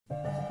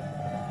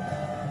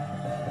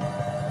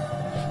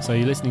So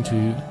you're listening to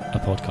a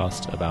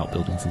podcast about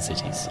buildings and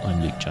cities.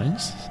 I'm Luke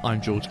Jones. I'm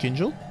George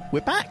Kinjal.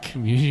 We're back.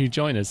 You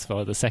join us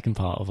for the second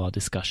part of our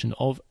discussion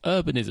of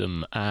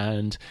urbanism,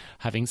 and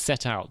having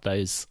set out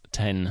those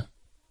 10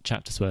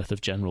 chapters worth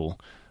of general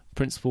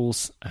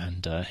principles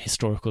and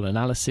historical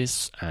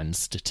analysis and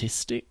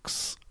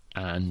statistics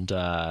and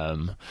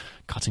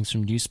cuttings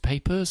from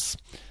newspapers,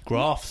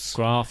 Graphs,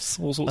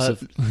 all sorts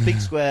of big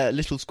square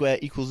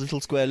equals little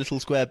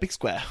square, big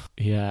square.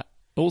 Yeah,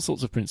 all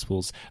sorts of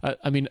principles.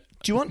 I mean,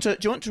 do you want to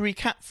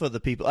recap for the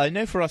people? I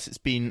know for us it's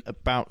been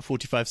about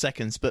 45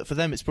 seconds, but for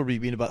them it's probably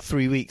been about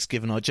 3 weeks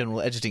given our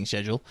general editing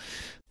schedule.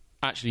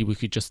 Actually, we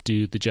could just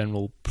do the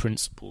general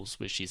principles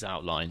which he's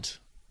outlined,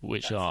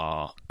 which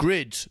are...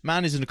 Grid.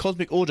 Man is in a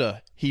cosmic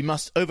order. He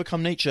must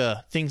overcome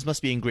nature. Things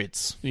must be in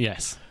grids.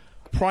 Yes.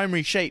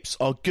 Primary shapes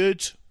are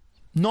good,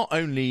 not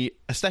only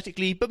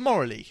aesthetically, but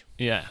morally.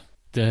 Yeah.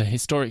 The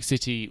historic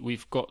city,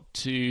 we've got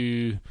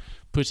to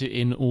put it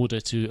in order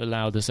to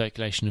allow the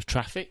circulation of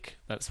traffic.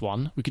 That's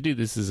one. We could do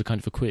this as a kind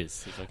of a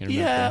quiz, if I can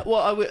remember. Yeah,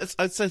 well,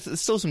 I'd say there's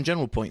still some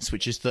general points,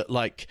 which is that,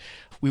 like,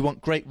 we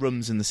want great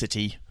rooms in the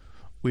city.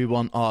 We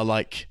want our,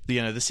 like,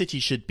 the city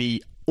should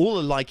be all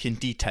alike in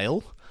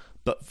detail,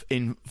 but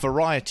in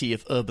variety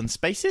of urban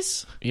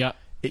spaces. Yeah.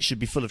 It should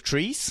be full of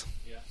trees.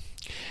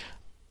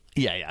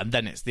 Yeah, and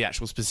then it's the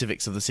actual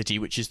specifics of the city,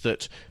 which is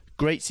that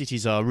great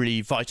cities are really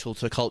vital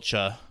to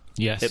culture.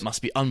 Yes. It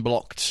must be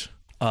unblocked.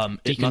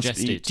 It must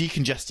be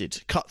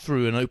decongested, cut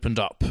through and opened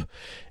up.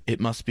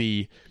 It must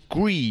be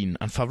green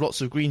and have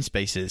lots of green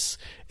spaces.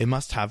 It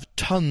must have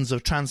tons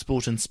of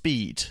transport and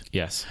speed.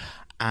 Yes.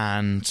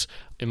 And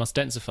it must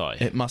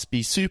densify. It must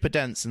be super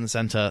dense in the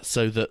centre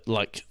so that,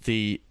 like,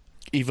 the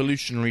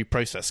evolutionary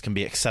process can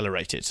be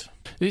accelerated.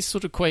 This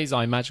sort of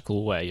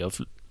quasi-magical way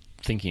of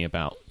thinking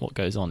about what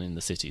goes on in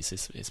the cities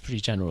is pretty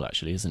general,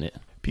 actually, isn't it?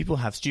 People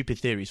have stupid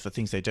theories for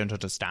things they don't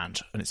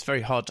understand, and it's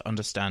very hard to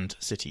understand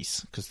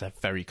cities because they're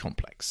very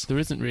complex. There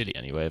isn't really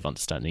any way of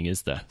understanding,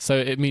 is there?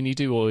 So, I mean, you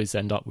do always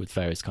end up with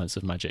various kinds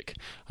of magic.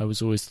 That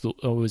was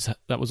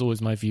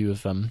always my view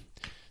of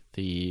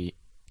the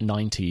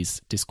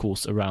 90s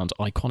discourse around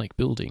iconic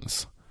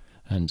buildings.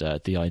 And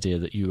the idea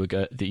that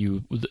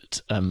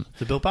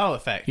the Bilbao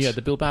effect. Yeah,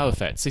 the Bilbao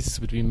effect. Cities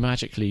would be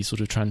magically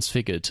sort of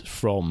transfigured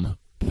from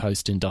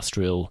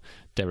post-industrial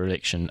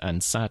dereliction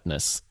and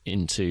sadness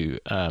into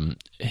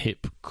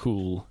hip,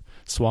 cool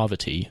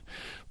suavity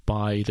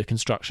by the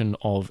construction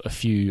of a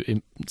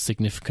few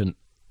significant,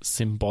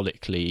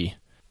 symbolically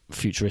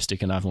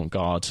futuristic and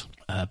avant-garde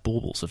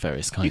baubles of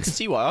various kinds. You can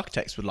see why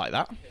architects would like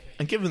that.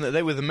 And given that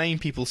they were the main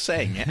people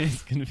saying it...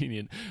 It's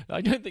convenient.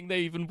 I don't think they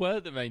even were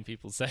the main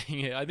people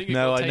saying it. I think it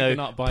got taken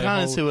up by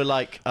planners who were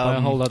like... by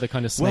a whole other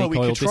kind of snake oil we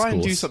could try discourse.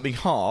 And do something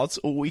hard,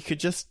 or we could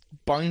just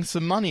bung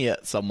some money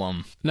at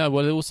someone. No,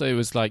 well, it also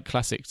was like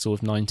classic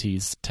sort of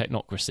 90s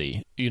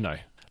technocracy.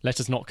 Let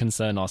us not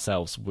concern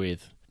ourselves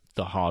with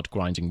the hard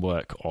grinding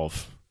work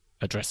of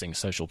addressing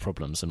social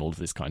problems and all of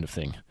this kind of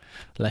thing.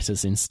 Let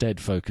us instead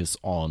focus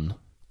on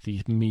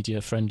the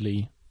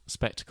media-friendly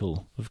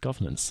spectacle of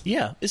governance.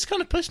 Yeah, it's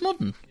kind of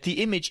postmodern.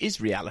 The image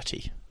is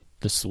reality.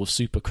 The sort of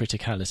super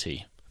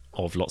criticality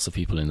of lots of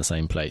people in the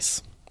same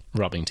place,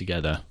 rubbing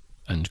together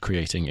and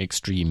creating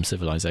extreme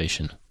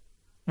civilization.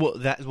 Well,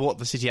 that's what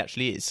the city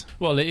actually is.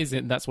 Well, it is.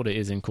 That's what it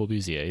is in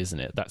Corbusier, isn't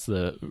it? That's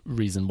the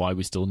reason why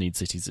we still need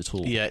cities at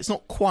all. Yeah, it's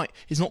not quite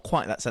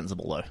that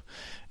sensible though.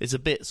 It's a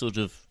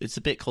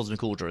bit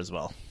cosmic order as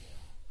well.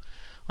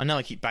 I know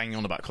I keep banging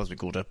on about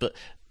cosmic order, but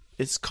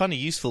it's kind of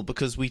useful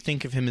because we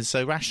think of him as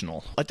so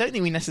rational. I don't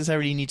think we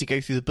necessarily need to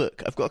go through the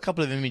book. I've got a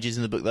couple of images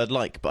in the book that I'd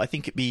like, but I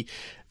think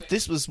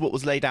this was what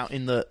was laid out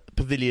in the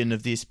pavilion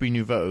of the Esprit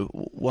Nouveau.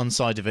 One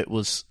side of it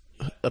was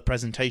a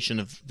presentation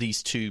of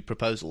these two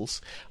proposals,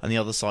 and the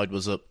other side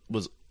was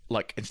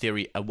like, in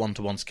theory, a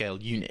 1-to-1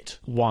 scale unit.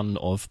 One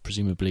of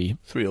presumably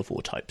 3 or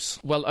 4 types.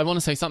 Well, I want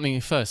to say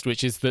something first,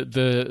 which is that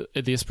the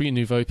Esprit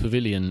Nouveau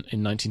pavilion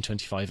in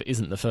 1925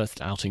 isn't the first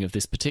outing of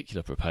this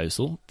particular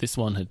proposal. This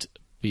one had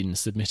been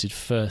submitted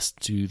first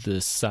to the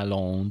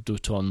Salon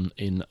d'Automne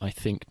in, I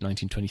think,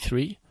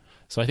 1923.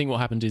 So I think what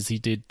happened is he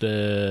did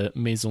the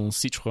Maison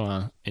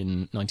Citroën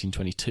in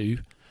 1922,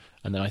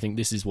 and then I think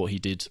this is what he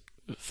did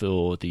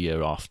for the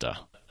year after.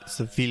 It's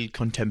a ville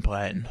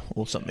contemporaine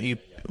or something,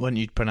 when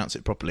you'd pronounce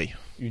it properly.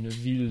 Une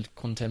ville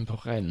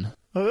contemporaine.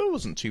 Oh, it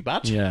wasn't too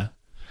bad. Yeah.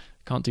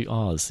 Can't do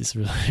R's. It's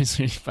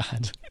really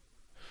bad.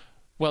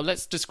 Well,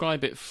 let's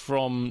describe it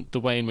from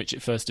the way in which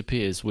it first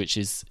appears, which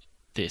is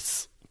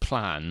this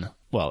plan,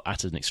 well,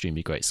 at an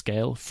extremely great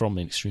scale, from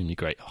an extremely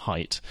great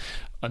height.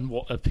 And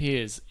what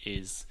appears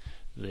is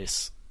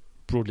this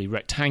broadly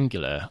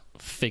rectangular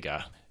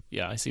figure.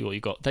 Yeah, I see what you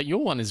got. That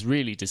your one is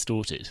really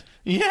distorted.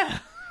 Yeah.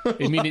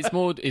 I mean, it's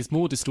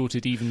more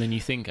distorted even than you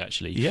think,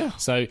 actually. Yeah.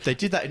 So they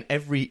did that in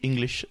every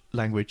English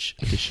language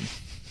edition.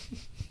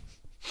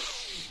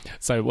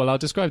 So, well, I'll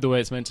describe the way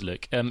it's meant to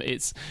look.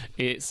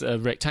 It's a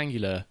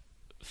rectangular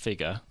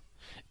figure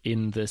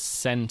in the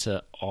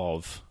centre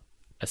of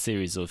a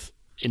series of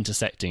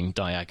intersecting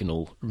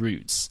diagonal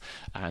routes,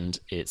 and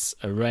it's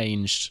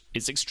arranged.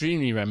 It's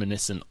extremely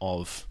reminiscent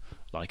of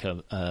like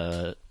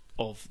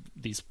of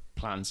these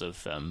plans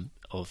of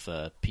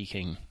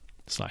Peking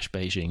 /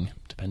 Beijing,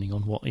 depending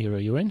on what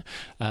era you're in,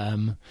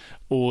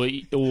 or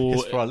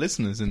it's for our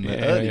listeners in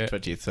the early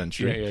 20th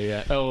century,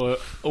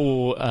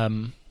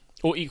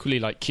 or equally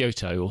like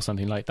Kyoto or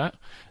something like that,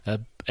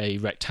 a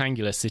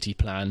rectangular city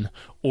plan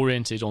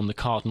oriented on the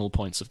cardinal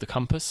points of the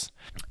compass.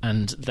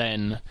 And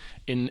then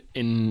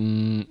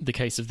in the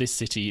case of this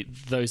city,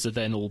 those are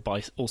then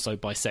also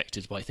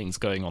bisected by things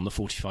going on the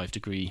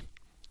 45-degree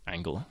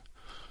angle.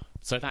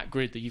 So that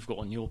grid that you've got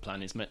on your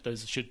plan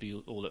those should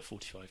be all at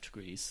 45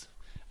 degrees.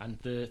 And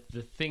the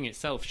thing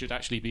itself should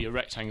actually be a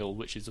rectangle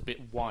which is a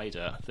bit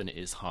wider than it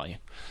is high.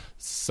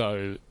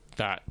 So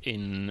that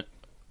in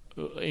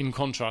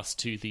contrast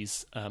to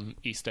these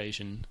East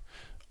Asian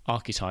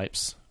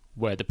archetypes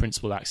where the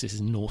principal axis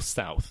is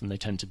north-south and they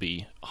tend to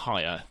be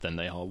higher than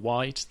they are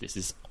wide, this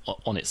is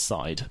on its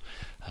side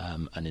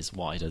and is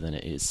wider than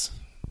it is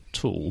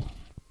tall.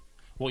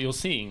 What you're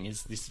seeing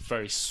is this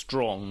very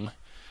strong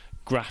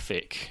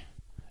graphic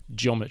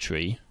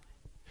geometry.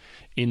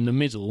 In the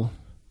middle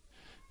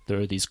there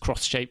are these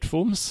cross-shaped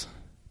forms,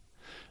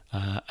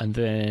 and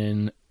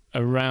then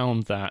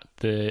around that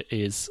there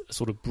is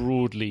sort of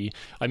broadly,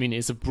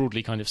 it's a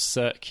broadly kind of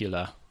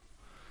circular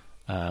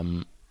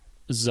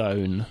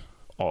zone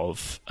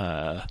of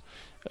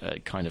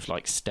kind of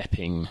like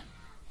stepping,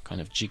 kind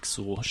of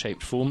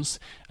jigsaw-shaped forms,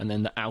 and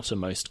then the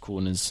outermost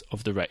corners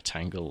of the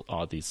rectangle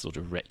are these sort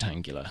of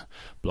rectangular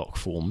block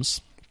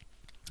forms.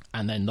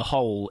 And then the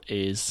whole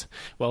is,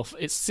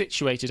 it's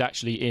situated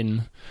actually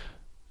in...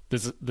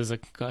 There's a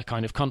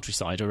kind of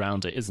countryside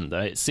around it, isn't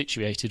there? It's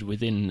situated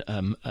within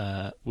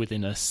a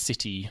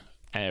city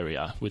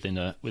area, within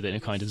a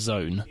kind of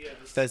zone.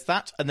 There's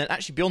that, and then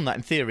actually beyond that,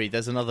 in theory,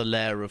 there's another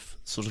layer of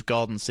sort of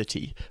garden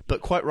city.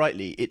 But quite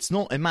rightly, it's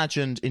not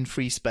imagined in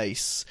free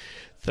space.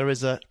 There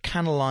is a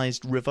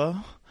canalised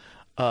river.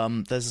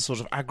 There's a sort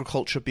of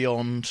agriculture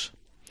beyond,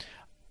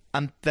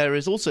 and there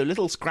is also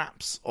little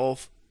scraps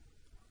of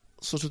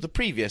sort of the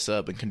previous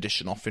urban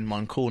condition off in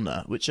one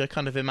corner, which are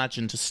kind of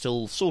imagined to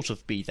still sort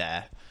of be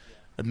there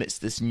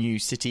amidst this new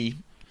city.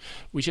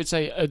 We should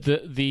say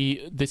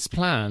this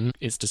plan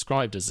is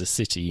described as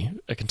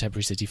a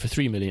contemporary city for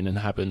 3 million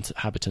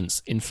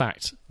inhabitants. In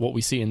fact, what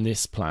we see in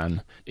this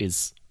plan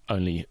is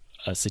only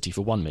a city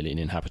for 1 million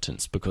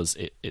inhabitants, because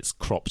it's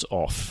cropped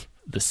off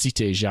the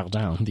Cité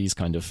Jardin, these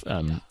kind of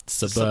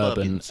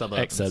suburban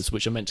exurbs,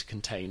 which are meant to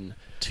contain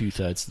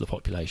 2/3 of the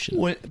population.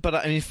 Well,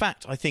 but in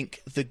fact, I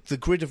think the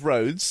grid of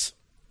roads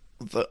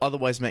that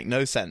otherwise make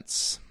no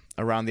sense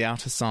around the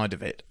outer side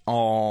of it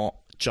are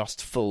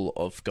just full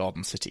of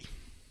garden city.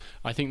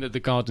 I think that the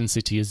garden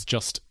city is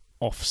just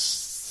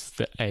off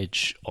the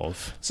edge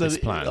of this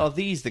plan. Are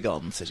these the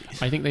garden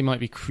cities? I think they might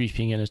be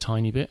creeping in a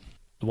tiny bit.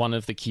 One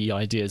of the key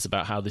ideas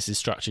about how this is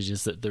structured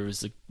is that there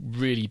is a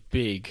really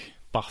big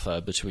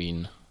buffer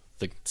between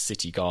the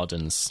city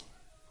gardens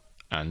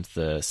and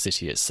the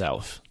city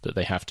itself, that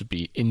they have to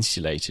be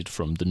insulated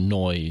from the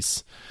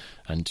noise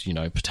and,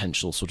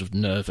 potential sort of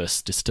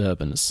nervous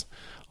disturbance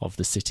of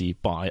the city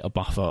by a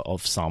buffer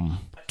of some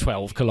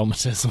 12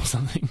 kilometres or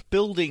something.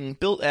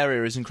 Built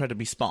area is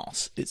incredibly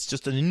sparse. It's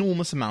just an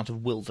enormous amount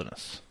of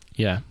wilderness.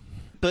 Yeah.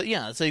 But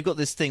yeah, so you've got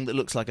this thing that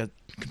looks like a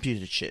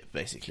computer chip,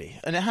 basically,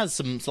 and it has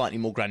some slightly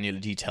more granular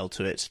detail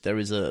to it. There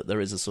is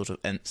a sort of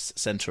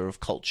centre of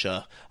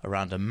culture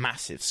around a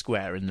massive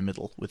square in the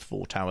middle with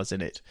 4 towers in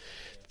it.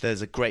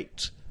 There's a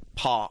great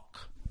park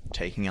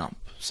taking up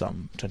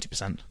some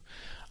 20%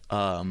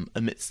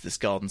 amidst this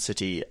garden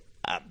city.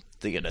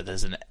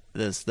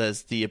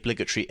 There's the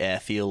obligatory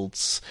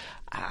airfields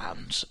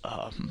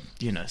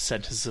and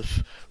centres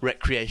of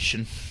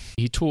recreation.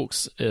 He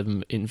talks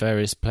in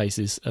various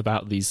places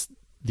about these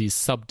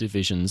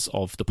subdivisions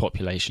of the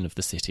population of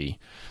the city.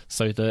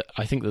 So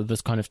I think that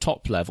this kind of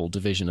top level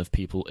division of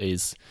people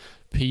is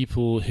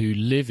people who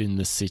live in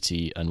the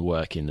city and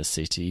work in the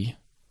city,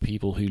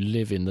 people who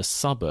live in the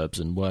suburbs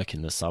and work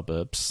in the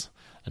suburbs,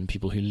 and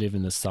people who live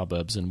in the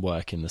suburbs and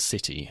work in the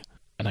city.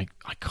 And I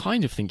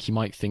kind of think you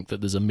might think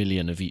that there's 1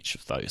 million of each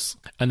of those.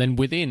 And then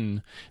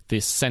within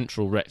this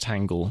central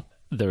rectangle,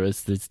 there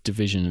is this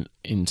division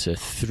into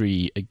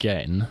 3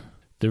 again.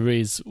 There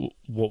is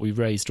what we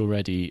raised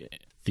already,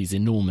 these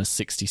enormous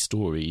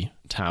 60-storey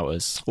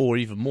towers. Or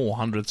even more,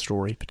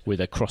 100-storey.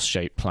 With a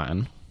cross-shaped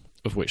plan,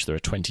 of which there are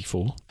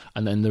 24.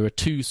 And then there are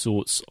 2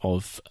 sorts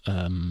of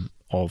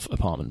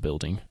apartment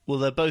building. Well,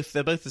 they're both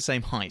the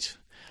same height.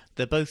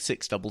 They're both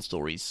 6 double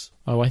stories.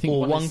 Oh, I think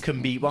one can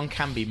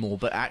be more,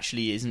 but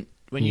actually isn't.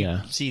 When you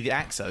see the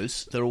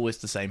Axos, they're always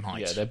the same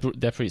height. Yeah,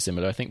 they're pretty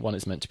similar. I think one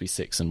is meant to be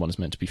 6 and one is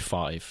meant to be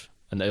 5.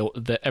 And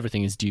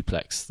everything is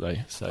duplex, though.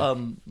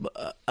 So.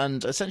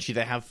 And essentially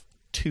they have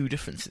 2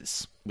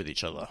 differences with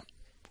each other.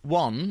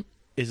 One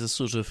is a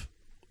sort of,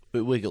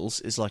 it wiggles,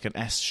 is like an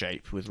S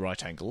shape with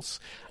right angles,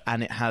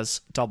 and it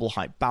has double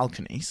height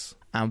balconies.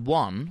 And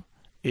one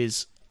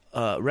is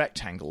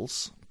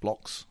rectangles,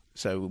 blocks,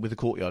 so with a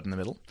courtyard in the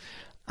middle,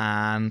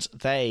 and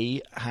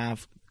they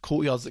have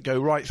courtyards that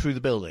go right through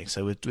the building.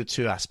 So with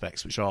two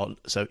aspects, which are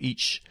so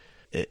each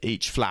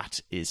flat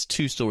is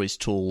 2 stories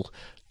tall,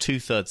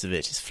 2/3 of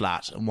it is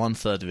flat, and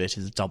 1/3 of it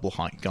is a double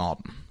height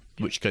garden,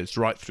 which goes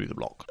right through the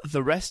block.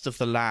 The rest of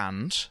the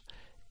land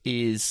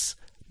is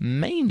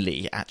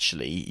mainly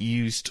actually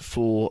used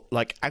for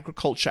like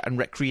agriculture and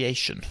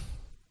recreation.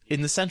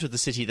 In the centre of the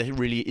city, there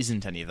really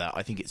isn't any of that.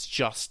 I think it's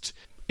just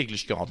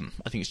English garden.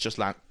 I think it's just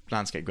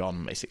landscape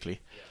garden, basically.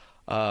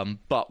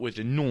 But with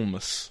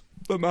enormous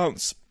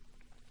amounts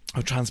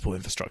of transport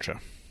infrastructure.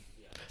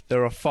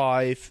 There are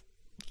 5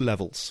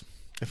 levels,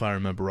 if I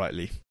remember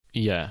rightly.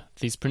 Yeah,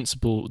 these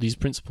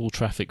principal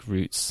traffic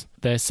routes,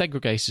 they're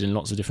segregated in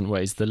lots of different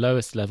ways. The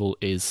lowest level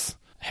is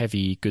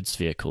heavy goods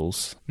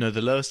vehicles. No,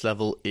 the lowest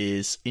level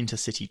is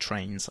intercity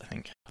trains, I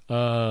think.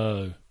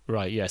 Oh,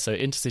 right, yeah. So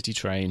intercity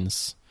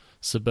trains,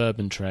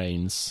 suburban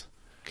trains,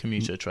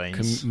 commuter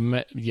trains.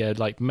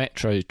 Like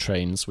metro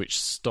trains, which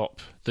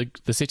stop.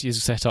 The city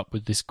is set up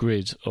with this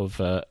grid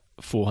of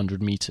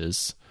 400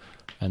 metres,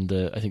 and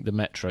I think the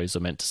metros are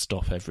meant to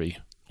stop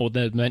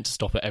they're meant to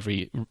stop at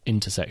every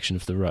intersection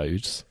of the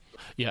roads.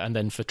 Yeah, and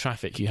then for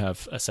traffic, you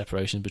have a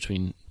separation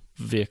between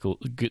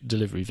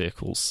delivery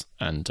vehicles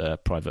and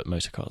private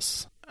motor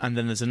cars. And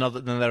then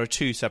there are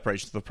 2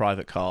 separations for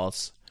private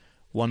cars,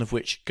 one of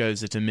which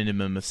goes at a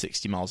minimum of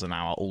 60 miles an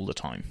hour all the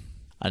time,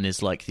 and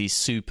is like these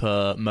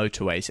super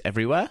motorways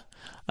everywhere.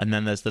 And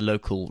then there's the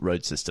local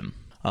road system,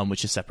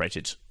 which is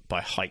separated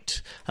by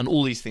height. And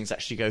all these things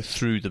actually go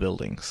through the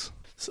buildings,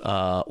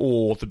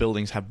 or the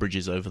buildings have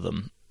bridges over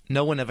them.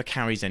 No one ever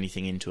carries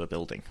anything into a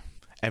building.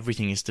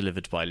 Everything is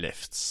delivered by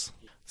lifts.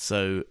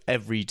 So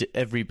every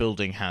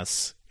building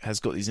has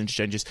got these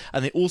interchanges,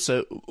 and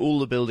all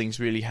the buildings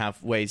really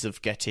have ways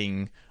of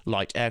getting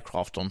light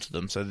aircraft onto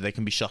them, so that they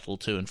can be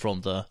shuttled to and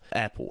from the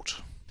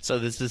airport. So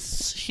there's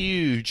this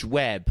huge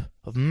web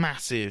of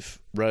massive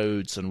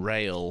roads and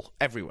rail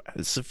everywhere.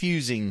 It's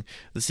suffusing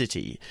the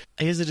city.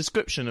 Here's a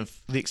description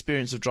of the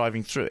experience of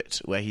driving through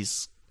it, where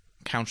he's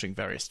countering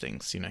various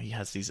things. He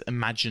has these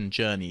imagined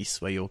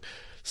journeys where you're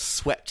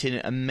swept in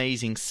at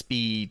amazing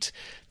speed.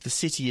 The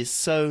city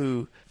is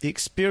the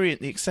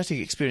aesthetic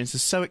experience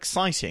is so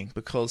exciting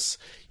because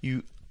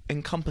you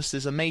encompass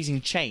this amazing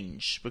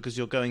change because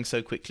you're going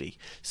so quickly.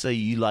 So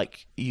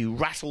you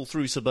rattle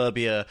through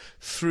suburbia,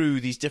 through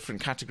these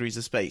different categories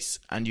of space,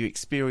 and you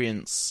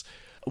experience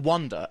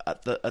wonder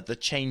at the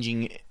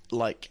changing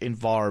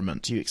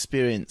environment. You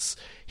experience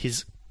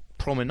his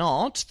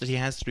promenade that he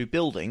has through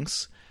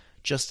buildings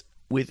just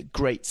with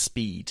great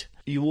speed.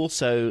 You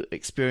also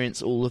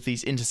experience all of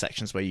these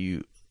intersections where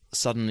you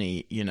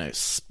suddenly,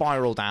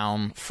 spiral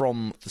down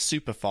from the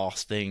super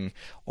fast thing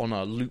on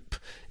a loop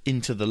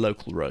into the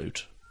local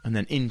road, and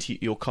then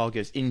your car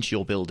goes into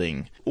your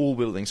building. All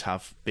buildings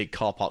have big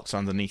car parks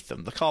underneath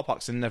them. The car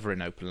parks are never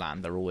in open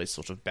land; they're always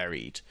sort of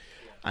buried,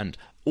 and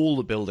all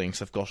the buildings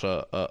have got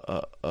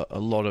a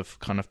lot of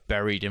kind of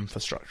buried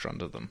infrastructure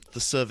under them. The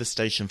service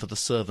station for the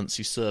servants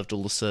who served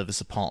all the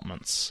service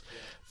apartments,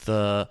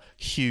 the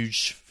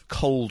huge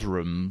cold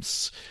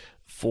rooms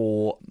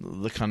for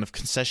the kind of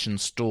concession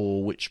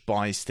store which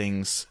buys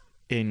things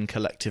in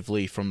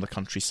collectively from the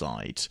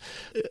countryside.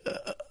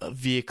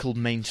 Vehicle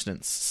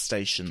maintenance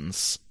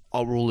stations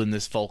are all in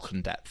this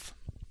Vulcan depth.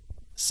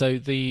 So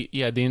the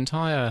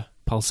entire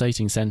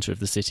pulsating centre of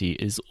the city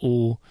is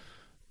all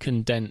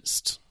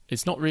condensed.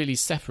 It's not really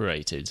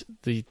separated.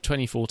 The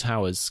 24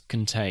 towers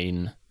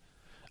contain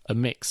a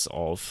mix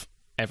of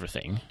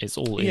everything. It's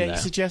all in there. Yeah, it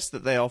suggests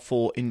that they are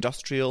for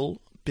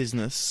industrial,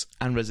 business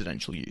and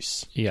residential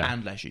use,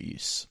 and leisure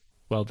use.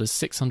 Well, there's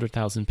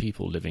 600,000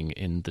 people living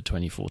in the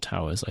 24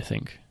 towers, I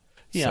think.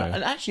 Yeah,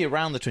 and actually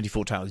around the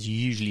 24 towers you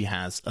usually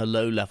has a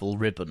low-level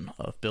ribbon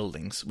of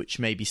buildings, which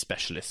may be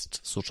specialist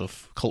sort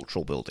of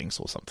cultural buildings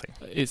or something.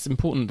 It's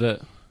important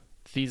that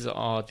these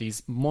are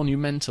these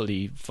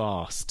monumentally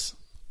vast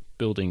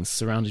buildings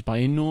surrounded by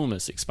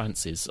enormous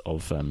expanses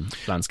of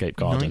landscape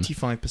garden.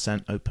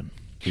 95% open.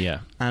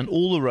 Yeah. And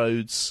all the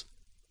roads,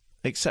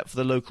 except for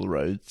the local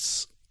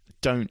roads,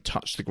 don't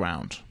touch the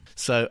ground.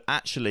 So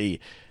actually,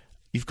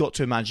 you've got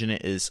to imagine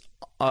it as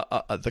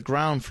the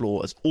ground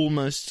floor as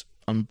almost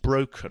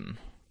unbroken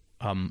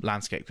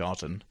landscape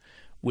garden,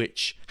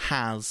 which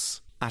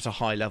has at a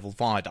high level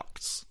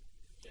viaducts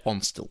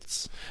on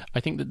stilts. I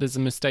think that there's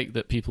a mistake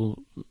that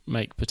people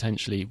make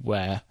potentially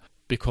where,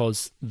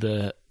 because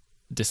the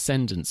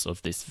descendants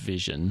of this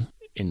vision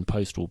in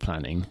post-war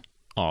planning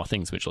are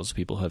things which lots of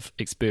people have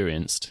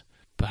experienced,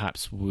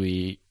 perhaps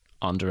we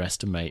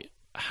underestimate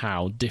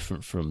how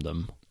different from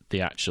them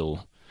the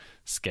actual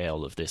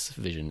scale of this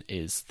vision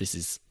is. This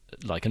is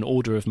like an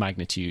order of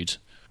magnitude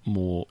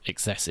more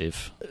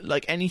excessive.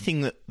 Like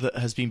anything that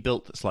has been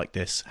built that's like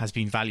this has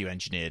been value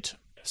engineered.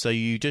 So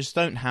you just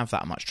don't have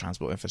that much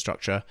transport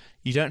infrastructure.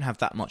 You don't have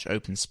that much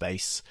open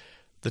space.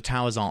 The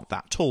towers aren't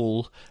that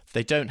tall.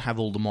 They don't have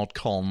all the mod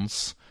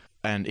cons.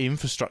 And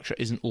infrastructure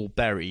isn't all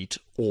buried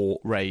or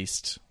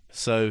raised.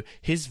 So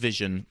his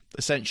vision,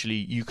 essentially,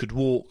 you could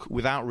walk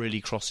without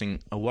really crossing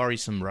a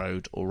worrisome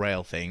road or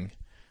rail thing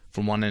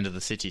from one end of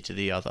the city to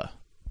the other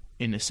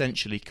in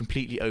essentially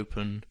completely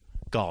open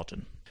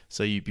garden.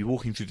 So you'd be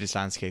walking through this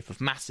landscape of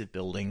massive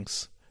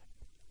buildings,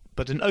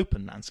 but an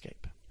open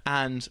landscape.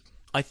 And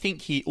I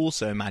think he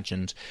also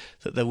imagined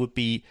that there would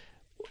be,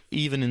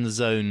 even in the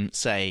zone,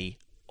 say,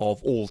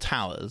 of all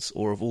towers,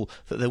 or of all,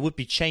 that there would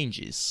be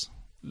changes.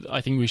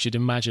 I think we should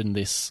imagine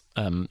this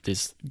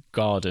this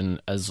garden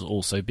as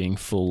also being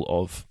full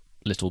of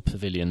little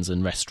pavilions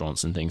and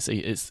restaurants and things.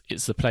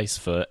 It's a place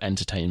for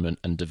entertainment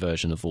and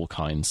diversion of all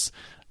kinds.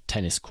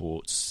 Tennis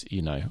courts,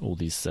 all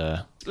these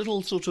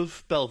little sort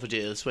of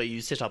belvederes where you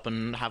sit up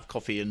and have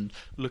coffee and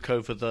look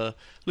over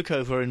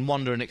in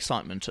wonder and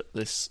excitement at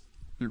this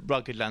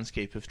rugged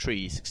landscape of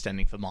trees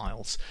extending for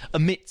miles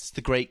amidst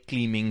the great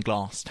gleaming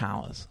glass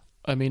towers.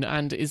 I mean,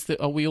 and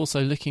are we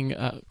also looking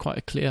at quite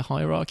a clear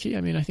hierarchy?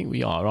 I mean, I think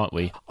we are, aren't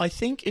we? I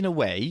think, in a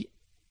way,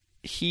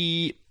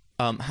 he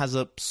has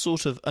a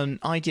sort of an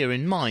idea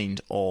in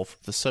mind of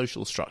the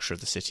social structure of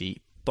the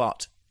city,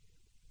 but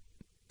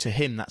to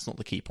him, that's not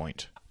the key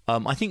point.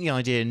 I think the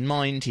idea in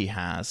mind he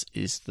has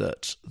is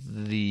that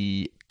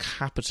the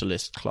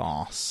capitalist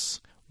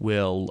class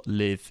will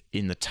live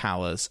in the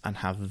towers and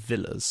have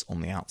villas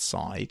on the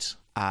outside,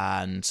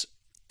 and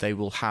they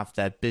will have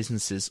their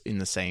businesses in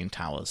the same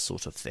towers,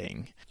 sort of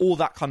thing. All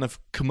that kind of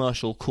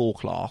commercial core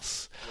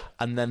class,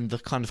 and then the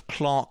kind of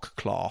clerk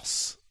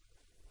class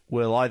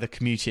will either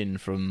commute in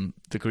from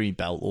the green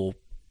belt or,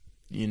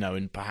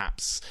 and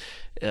perhaps,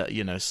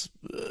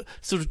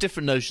 sort of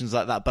different notions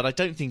like that. But I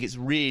don't think it's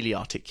really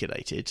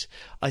articulated.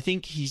 I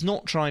think he's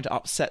not trying to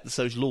upset the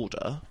social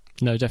order.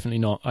 No, definitely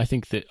not. I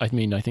think this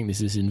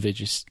is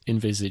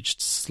envisaged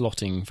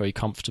slotting very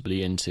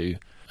comfortably into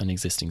an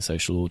existing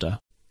social order.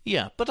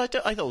 Yeah, but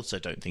I also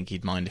don't think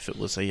he'd mind if it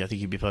was I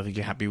think he'd be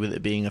perfectly happy with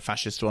it being a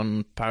fascist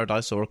one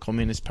paradise or a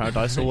communist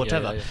paradise or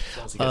whatever.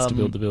 As long as he gets to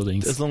build the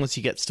buildings. As long as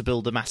he gets to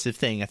build a massive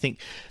thing. I think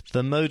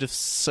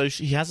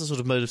he has a sort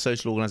of mode of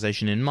social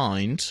organisation in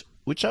mind,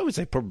 which I would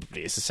say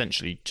probably is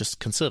essentially just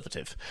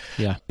conservative.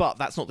 Yeah. But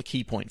that's not the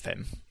key point for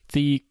him.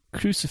 The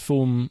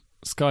cruciform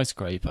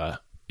skyscraper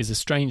is a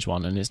strange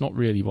one, and it's not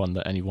really one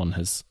that anyone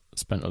has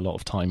spent a lot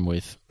of time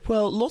with.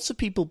 Well, lots of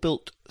people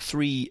built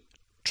 3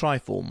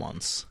 triform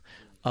ones,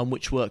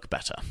 which work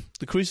better.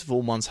 The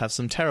cruciform ones have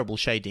some terrible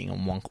shading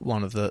on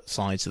one of the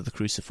sides of the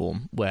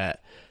cruciform, where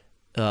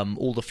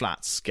all the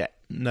flats get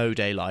no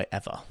daylight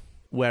ever.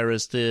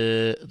 Whereas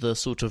the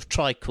sort of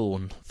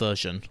tricorn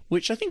version,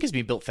 which I think has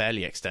been built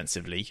fairly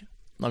extensively,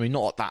 I mean,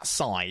 not at that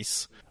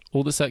size.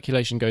 All the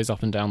circulation goes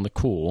up and down the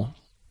core,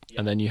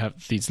 and then you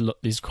have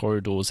these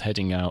corridors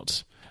heading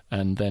out,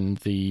 and then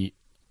to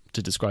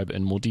describe it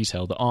in more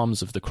detail, the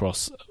arms of the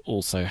cross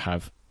also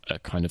have a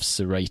kind of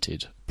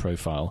serrated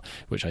profile,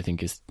 which I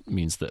think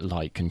means that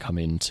light can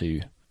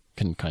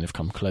kind of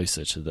come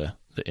closer to the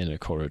inner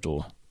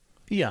corridor.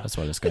 Yeah, as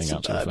well as going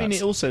out to the flats. I mean,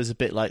 it also is a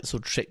bit like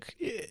sort of trick.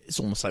 It's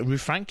almost like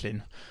Ruth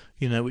Franklin,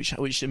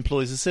 which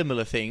employs a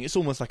similar thing. It's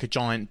almost like a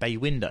giant bay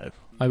window.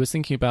 I was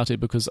thinking about it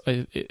because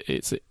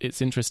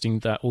it's interesting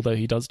that although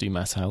he does do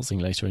mass housing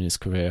later in his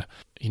career,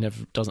 he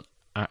doesn't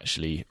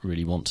actually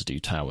really want to do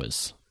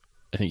towers.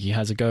 I think he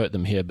has a go at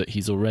them here, but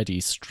he's already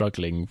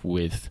struggling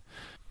with.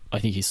 I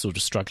think he's sort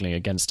of struggling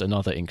against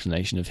another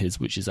inclination of his,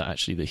 which is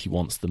actually that he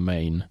wants the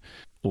main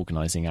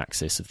organising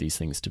axis of these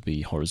things to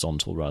be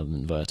horizontal rather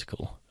than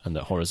vertical, and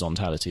that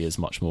horizontality is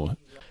much more.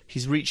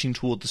 He's reaching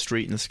toward the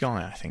street and the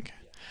sky, I think,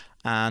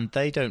 and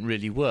they don't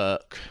really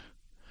work.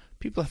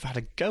 People have had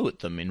a go at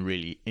them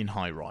in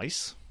high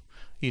rise.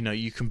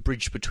 You can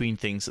bridge between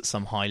things at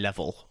some high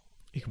level.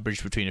 You can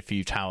bridge between a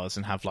few towers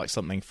and have like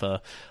something for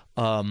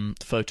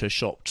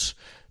photoshopped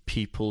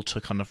people to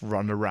kind of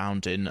run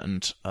around in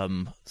and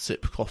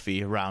sip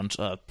coffee around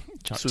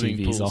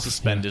swimming pools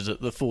suspended at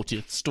the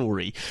 40th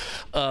story.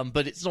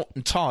 But it's not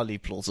entirely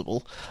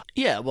plausible.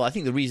 Yeah, well, I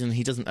think the reason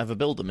he doesn't ever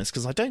build them is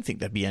because I don't think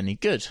they'd be any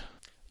good.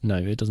 No,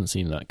 it doesn't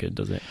seem that good,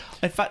 does it?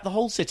 In fact, the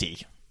whole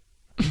city,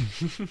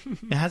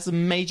 it has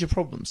some major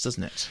problems,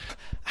 doesn't it?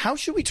 How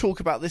should we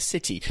talk about this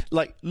city?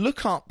 Like,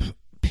 look up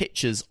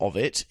pictures of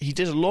it. He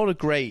did a lot of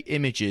great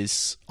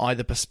images,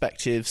 either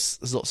perspectives.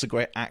 There's lots of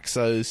great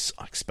axos.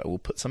 I expect we'll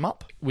put some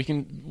up.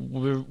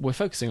 We're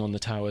focusing on the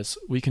towers.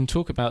 We can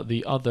talk about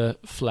the other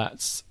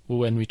flats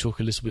when we talk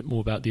a little bit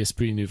more about the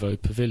Esprit Nouveau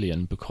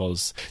Pavilion,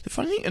 because the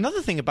funny thing,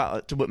 another thing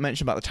to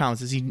mention about the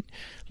towers is he,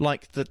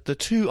 like the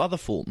 2 other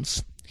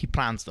forms, he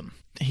plans them.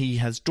 He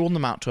has drawn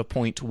them out to a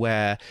point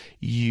where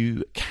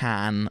you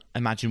can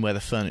imagine where the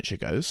furniture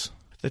goes.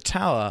 The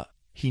tower,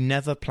 he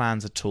never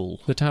plans at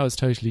all. The tower's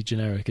totally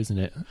generic, isn't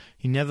it?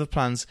 He never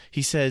plans.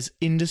 He says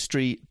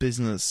industry,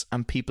 business,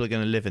 and people are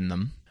going to live in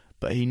them,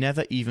 but he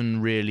never even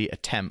really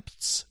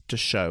attempts to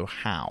show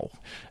how.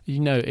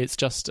 It's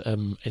just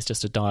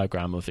a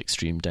diagram of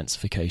extreme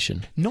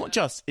densification. Not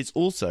just, it's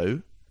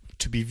also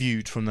to be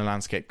viewed from the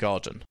landscape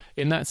garden.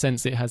 In that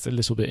sense, it has a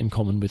little bit in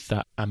common with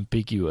that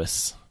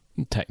ambiguous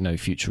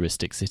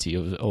techno-futuristic city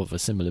of a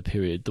similar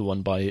period, the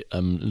one by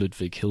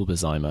Ludwig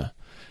Hilberseimer,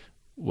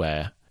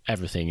 where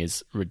everything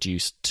is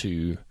reduced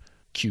to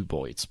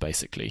cuboids,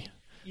 basically.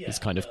 this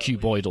kind of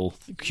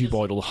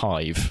cuboidal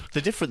hive.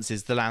 The difference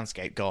is the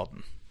landscape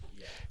garden.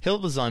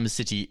 Hilberseimer's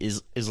city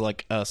is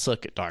like a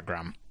circuit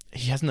diagram.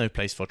 He has no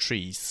place for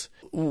trees.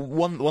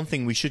 One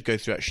thing we should go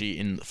through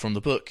actually from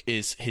the book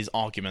is his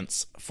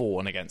arguments for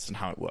and against and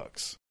how it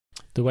works.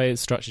 The way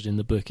it's structured in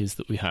the book is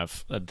that we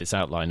have this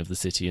outline of the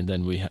city, and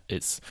then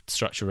it's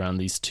structured around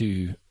these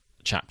two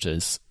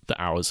chapters, the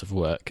hours of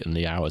work and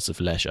the hours of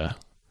leisure.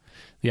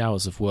 The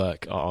hours of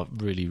work are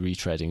really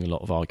retreading a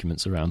lot of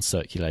arguments around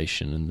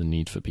circulation and the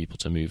need for people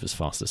to move as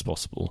fast as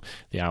possible.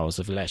 The hours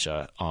of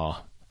leisure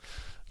are,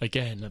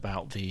 again,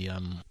 about the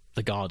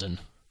garden.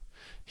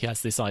 He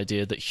has this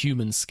idea that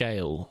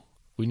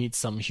we need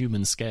some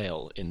human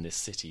scale in this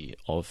city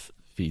of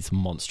these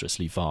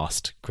monstrously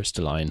vast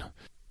crystalline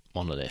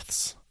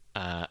monoliths,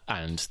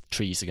 and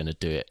trees are going to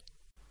do it.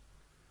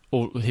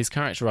 Or his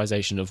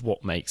characterization of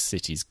what makes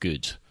cities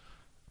good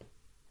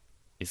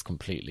is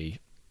completely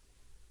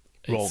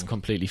wrong. It's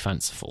completely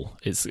fanciful.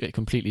 It's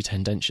completely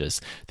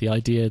tendentious. The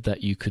idea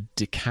that you could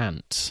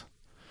decant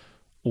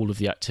all of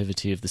the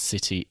activity of the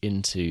city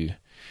into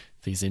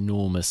these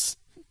enormous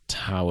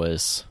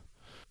towers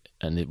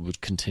and it would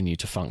continue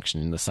to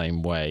function in the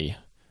same way,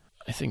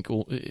 I think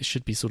it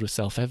should be sort of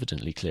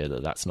self-evidently clear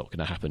that that's not going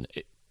to happen.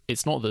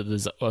 It's not that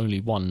there's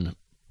only one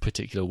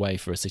particular way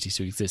for a city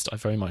to exist. I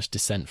very much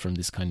dissent from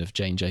this kind of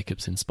Jane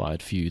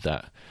Jacobs-inspired view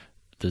that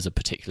there's a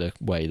particular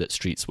way that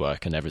streets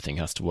work and everything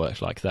has to work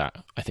like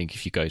that. I think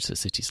if you go to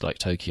cities like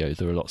Tokyo,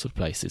 there are lots of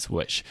places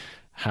which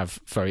have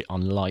very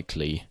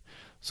unlikely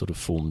sort of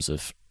forms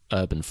of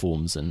urban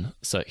forms and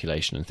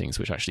circulation and things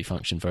which actually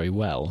function very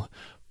well.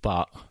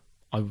 But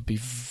I would be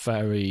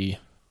very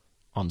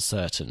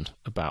uncertain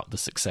about the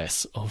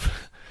success of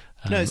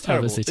it's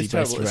terrible. Of a city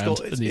based around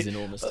these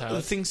enormous towers.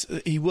 The things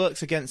he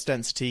works against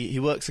density, he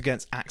works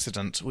against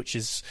accident, which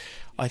is,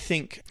 I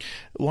think,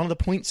 one of the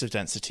points of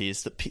density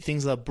is that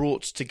things are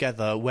brought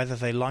together whether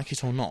they like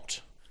it or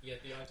not. Yeah,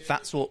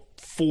 that's what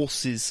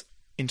forces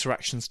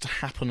interactions to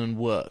happen and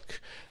work,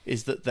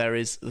 is that there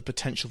is the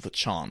potential for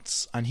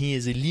chance, and he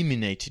has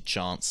eliminated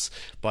chance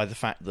by the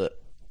fact that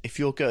if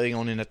you're going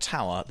on in a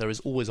tower, there is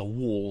always a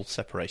wall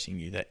separating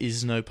you. There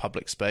is no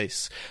public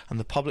space, and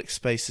the public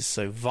space is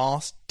so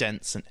vast,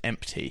 dense and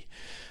empty,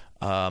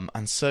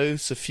 and so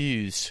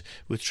suffused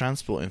with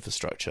transport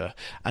infrastructure,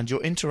 and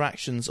your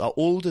interactions are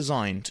all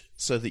designed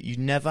so that you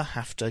never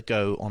have to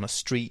go on a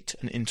street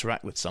and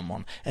interact with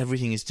someone.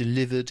 Everything is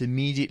delivered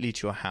immediately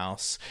to your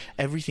house.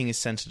 Everything is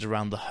centred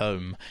around the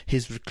home.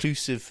 His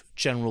reclusive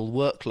general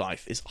work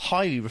life is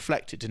highly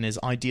reflected in his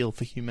ideal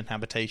for human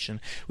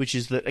habitation, which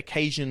is that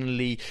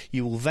occasionally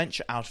you will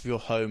venture out of your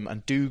home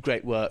and do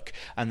great work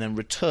and then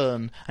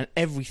return, and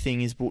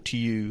everything is brought to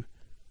you.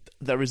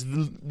 There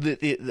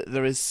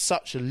is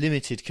such a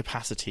limited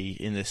capacity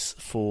in this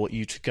for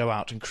you to go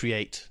out and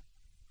create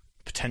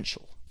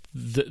potential.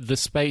 The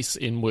space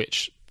in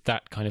which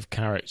that kind of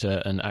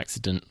character and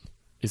accident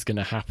is going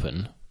to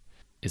happen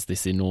is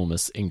this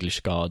enormous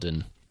English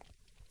garden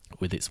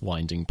with its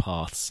winding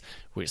paths,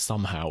 which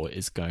somehow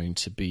is going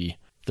to be...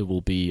 There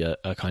will be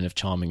a kind of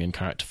charming and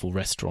characterful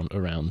restaurant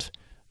around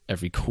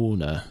every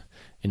corner,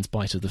 in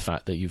spite of the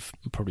fact that you've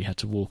probably had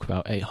to walk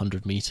about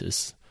 800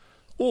 metres.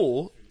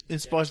 Or in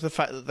spite of the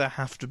fact that there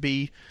have to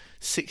be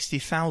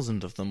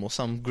 60,000 of them, or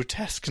some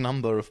grotesque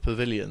number of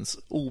pavilions,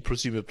 all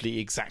presumably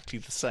exactly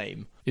the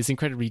same. It's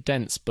incredibly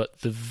dense,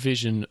 but the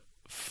vision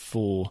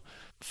for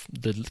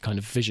the kind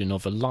of vision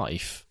of a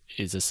life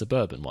is a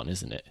suburban one,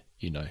 isn't it?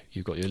 You know,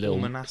 you've got your little...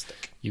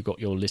 monastic. You've got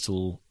your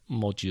little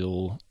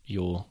module,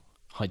 you're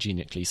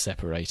hygienically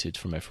separated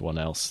from everyone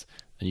else,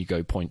 and you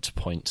go point to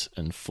point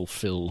and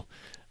fulfill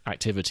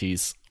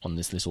activities on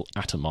this little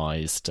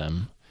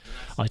atomised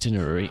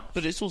itinerary.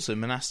 But it's also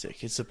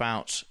monastic. It's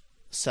about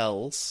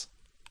cells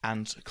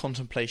and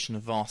contemplation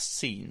of vast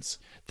scenes.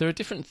 There are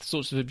different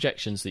sorts of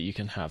objections that you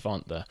can have,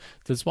 aren't there?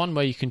 There's one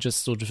where you can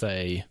just sort of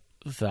say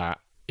that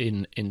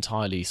in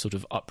entirely sort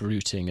of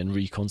uprooting and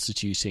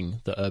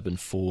reconstituting the urban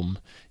form,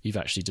 you've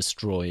actually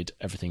destroyed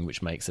everything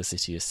which makes a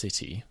city a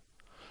city.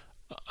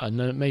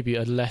 And maybe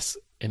a less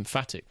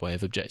emphatic way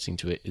of objecting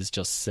to it is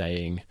just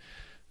saying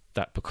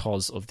that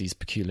because of these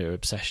peculiar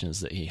obsessions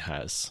that he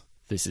has,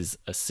 this is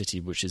a city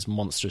which is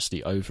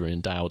monstrously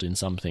over-endowed in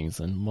some things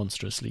and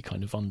monstrously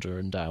kind of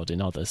under-endowed in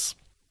others.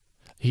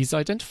 He's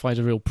identified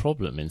a real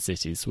problem in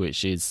cities,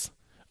 which is,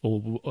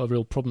 or a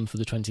real problem for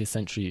the 20th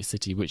century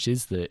city, which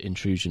is the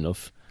intrusion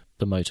of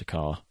the motor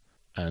car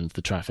and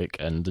the traffic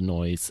and the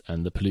noise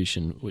and the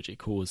pollution which it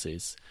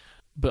causes.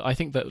 But I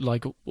think that,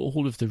 like,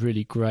 all of the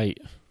really great,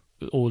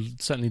 or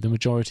certainly the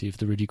majority of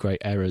the really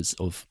great errors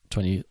of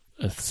 20th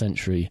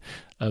century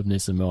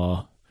urbanism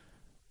are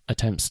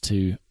attempts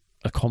to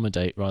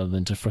accommodate rather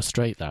than to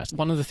frustrate that.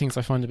 One of the things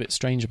I find a bit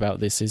strange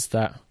about this is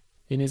that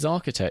in his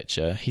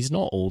architecture, he's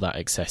not all that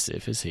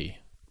excessive, is he?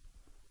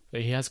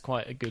 But he has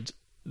quite a good...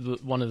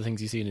 One of the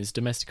things you see in his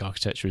domestic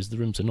architecture is the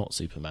rooms are not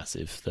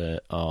supermassive.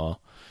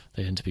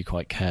 They tend to be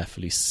quite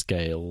carefully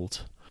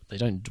scaled. They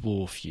don't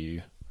dwarf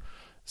you.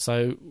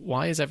 So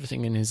why is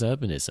everything in his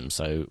urbanism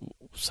so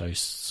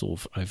sort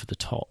of over the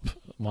top?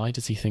 Why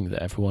does he think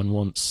that everyone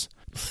wants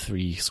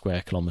 3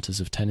 square kilometres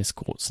of tennis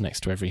courts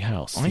next to every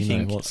house? I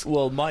think,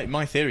 well,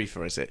 my theory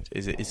for it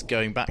is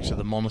going back to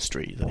the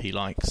monastery that he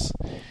likes,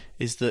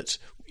 is that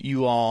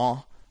you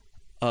are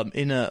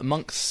in a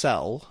monk's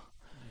cell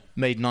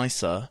made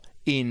nicer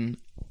in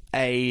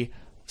a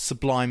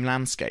sublime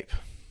landscape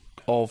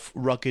of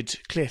rugged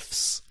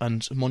cliffs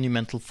and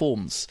monumental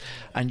forms,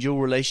 and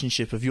your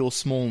relationship of your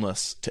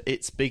smallness to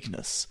its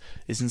bigness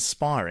is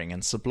inspiring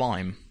and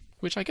sublime.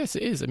 Which I guess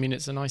it is. I mean,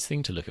 it's a nice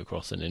thing to look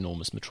across an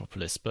enormous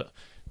metropolis, but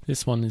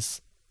this one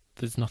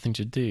there's nothing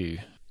to do.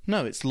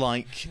 No, it's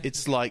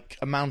like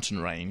a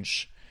mountain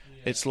range.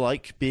 It's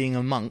like being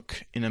a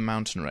monk in a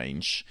mountain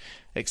range,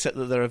 except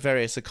that there are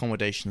various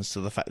accommodations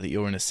to the fact that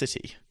you're in a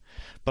city.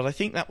 But I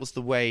think that was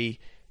the way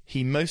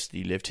he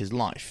mostly lived his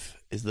life,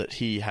 is that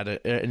he had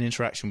an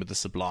interaction with the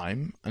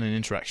sublime and an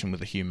interaction with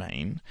the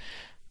humane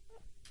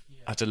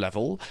at a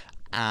level,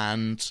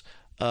 and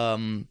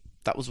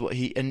that was what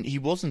he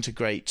wasn't a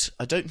great...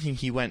 I don't think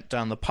he went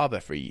down the pub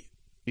every,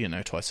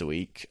 twice a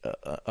week.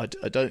 I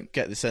don't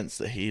get the sense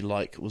that he,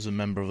 was a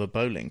member of a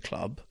bowling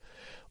club,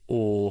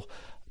 or...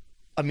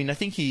 I mean, I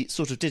think he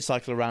sort of did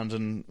cycle around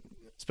and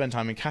spend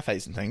time in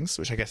cafes and things,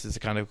 which I guess is a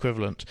kind of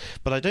equivalent,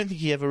 but I don't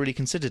think he ever really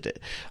considered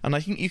it. And I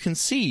think you can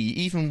see,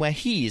 even where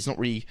he is not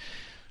really...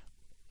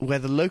 where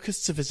the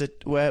locusts of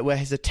where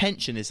his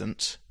attention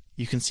isn't,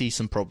 you can see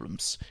some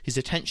problems. His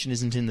attention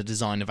isn't in the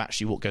design of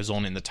actually what goes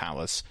on in the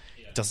towers.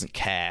 He doesn't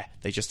care.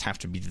 They just have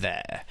to be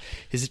there.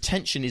 His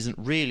attention isn't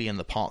really in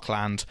the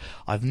parkland.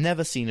 I've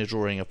never seen a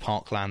drawing of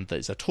parkland that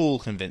is at all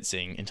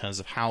convincing in terms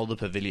of how the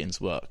pavilions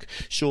work.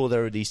 Sure,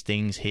 there are these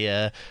things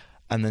here,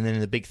 and then in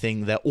the big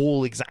thing, they're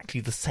all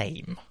exactly the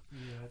same.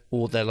 Yeah.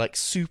 Or they're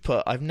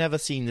super... I've never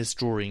seen this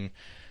drawing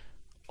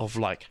of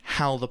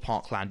how the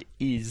parkland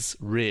is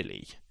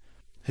really.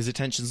 His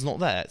attention's not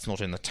there. It's not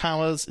in the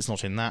towers. It's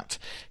not in that.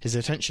 His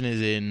attention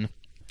is in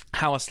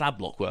how a slab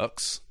block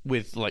works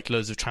with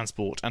loads of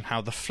transport, and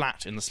how the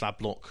flat in the slab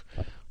block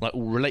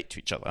all relate to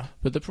each other.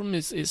 But the problem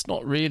is, it's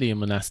not really a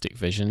monastic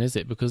vision, is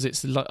it? Because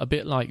it's a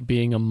bit like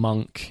being a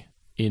monk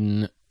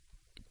in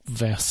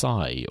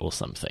Versailles or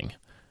something.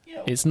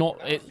 Yeah, it's not.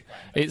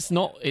 It's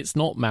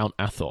not Mount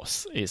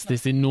Athos. It's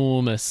this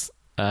enormous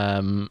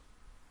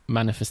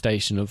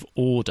manifestation of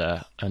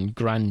order and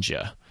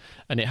grandeur.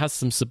 And it has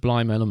some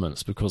sublime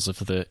elements because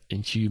of the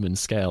inhuman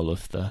scale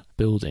of the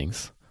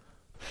buildings.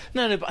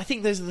 No, but I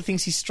think those are the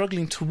things he's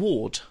struggling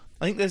toward.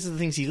 I think those are the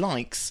things he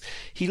likes.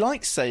 He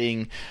likes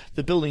saying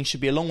the building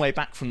should be a long way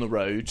back from the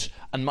road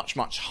and much,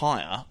 much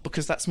higher,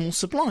 because that's more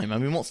sublime. I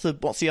mean, what's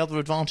the other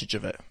advantage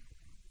of it?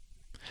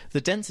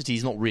 The density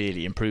is not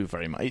really improved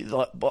very much.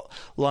 But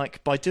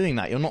by doing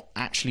that, you're not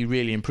actually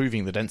really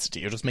improving the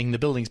density. You're just making the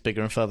buildings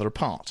bigger and further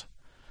apart.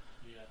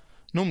 Yeah.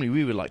 Normally,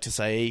 we would like to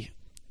say...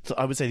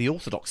 I would say the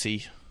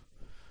orthodoxy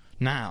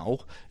now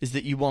is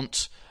that you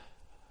want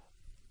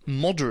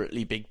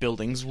moderately big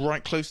buildings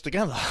right close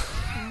together.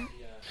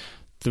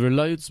 There are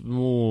loads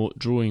more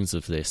drawings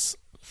of this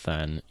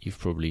than you've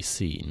probably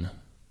seen.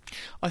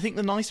 I think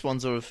the nice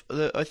ones are...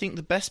 I think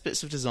the best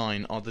bits of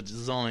design are the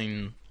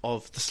design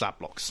of the slab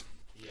blocks.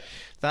 Yeah.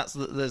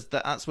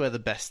 That's where the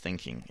best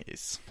thinking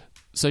is.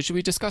 So should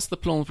we discuss the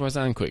Plan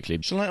Voisin quickly?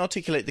 Shall I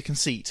articulate the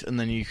conceit and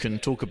then you can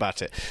talk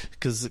about it?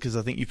 Because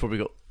I think you've probably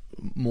got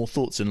more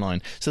thoughts in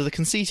line. So the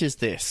conceit is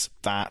this,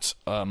 that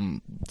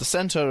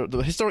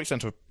the historic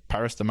centre of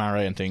Paris, the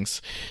Marais and things,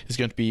 is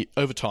going to be,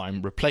 over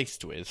time,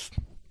 replaced with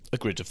a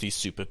grid of these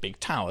super big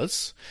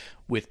towers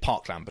with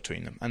parkland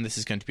between them. And this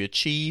is going to be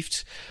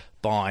achieved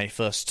by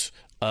first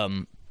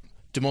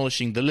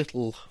demolishing the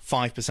little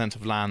 5%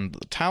 of land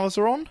that the towers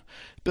are on,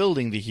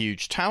 building the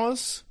huge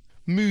towers,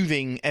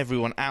 moving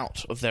everyone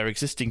out of their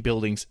existing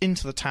buildings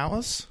into the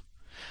towers,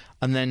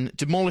 and then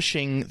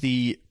demolishing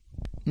the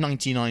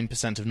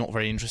 99% of not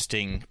very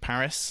interesting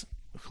Paris,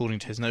 according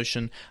to his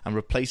notion, and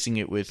replacing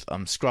it with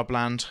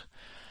scrubland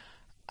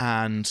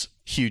and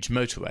huge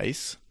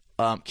motorways,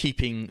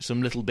 keeping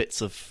some little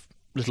bits of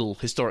little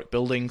historic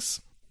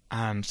buildings,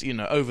 and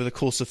over the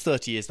course of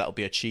 30 years that will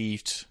be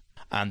achieved,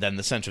 and then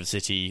the centre of the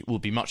city will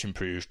be much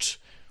improved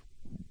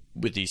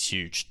with these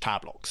huge tower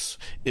blocks.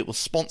 It was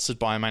sponsored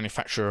by a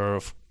manufacturer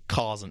of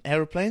cars and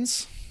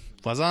aeroplanes,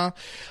 Voisin,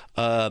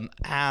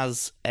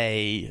 as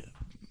a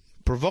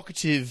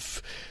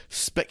provocative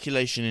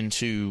speculation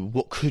into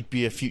what could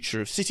be a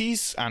future of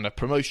cities and a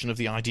promotion of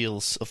the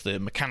ideals of the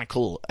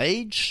mechanical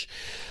age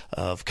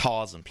of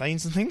cars and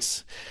planes and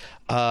things.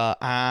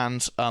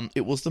 And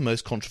it was the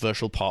most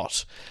controversial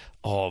part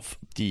of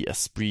the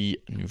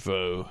Esprit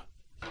Nouveau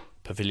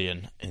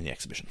pavilion in the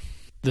exhibition.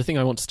 The thing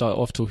I want to start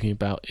off talking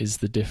about is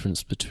the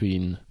difference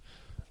between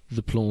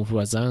the Plan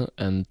Voisin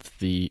and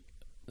the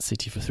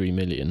City for 3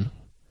 Million,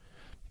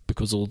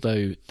 because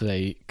although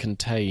they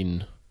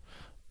contain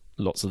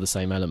lots of the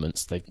same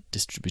elements, they've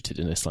distributed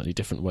in a slightly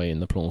different way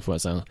in the Plan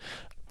Voisin.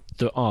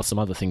 There are some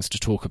other things to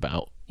talk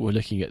about. We're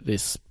looking at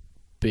this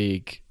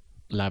big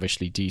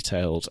lavishly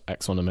detailed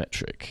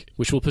axonometric,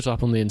 which we'll put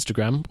up on the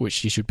Instagram,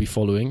 which you should be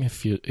following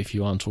if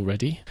you aren't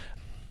already.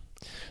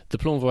 The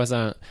Plan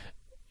Voisin,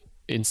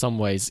 in some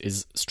ways,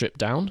 is stripped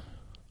down.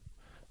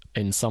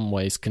 In some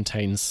ways,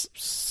 contains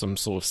some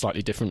sort of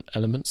slightly different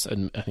elements,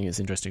 and I think it's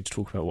interesting to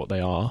talk about what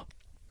they are.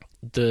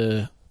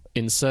 The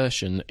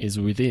insertion is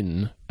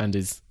within and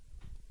is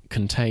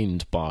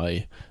contained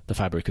by the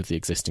fabric of the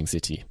existing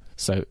city.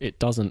 So it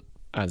doesn't,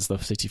 as the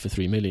City for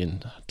 3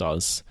 Million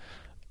does,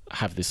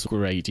 have this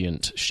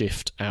gradient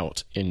shift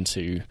out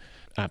into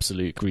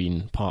absolute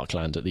green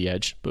parkland at the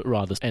edge, but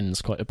rather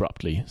ends quite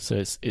abruptly. So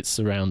it's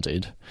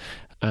surrounded,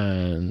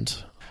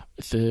 and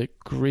the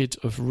grid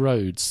of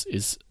roads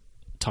is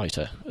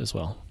tighter as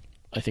well.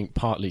 I think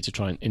partly to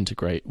try and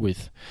integrate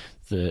with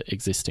the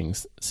existing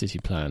city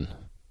plan.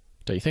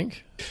 Do you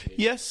think?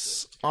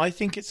 Yes, I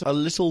think it's a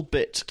little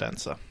bit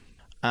denser,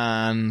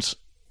 and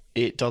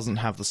it doesn't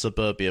have the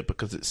suburbia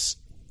because it's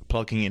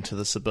plugging into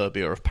the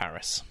suburbia of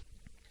Paris.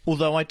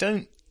 Although I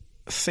don't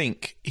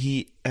think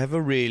he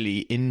ever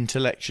really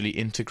intellectually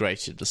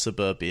integrated the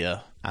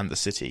suburbia and the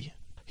city.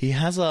 He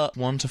has a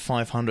 1 to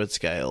 500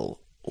 scale,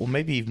 or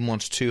maybe even 1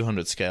 to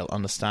 200 scale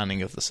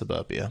understanding of the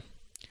suburbia.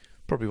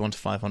 Probably 1 to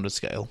 500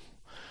 scale.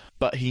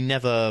 But he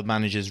never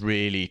manages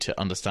really to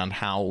understand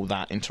how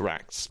that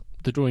interacts.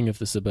 The drawing of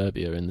the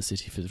suburbia in the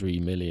City for 3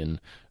 Million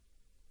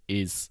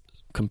is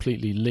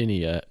completely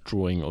linear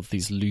drawing of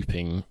these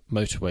looping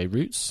motorway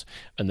routes,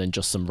 and then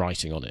just some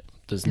writing on it.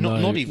 There's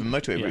not even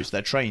motorway routes,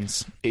 they're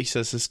trains. He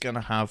says it's going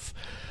to have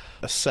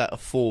a set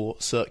of 4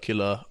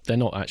 circular... They're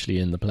not actually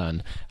in the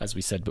plan. As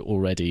we said, but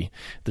already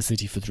the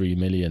City for 3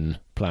 Million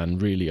plan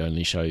really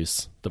only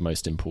shows the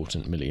most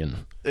important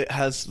million. It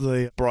has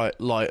the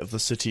bright light of the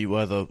city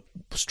where the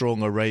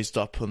strong are raised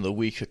up and the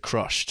weak are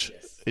crushed.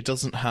 Yes. It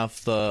doesn't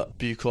have the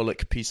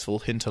bucolic, peaceful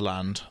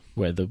hinterland.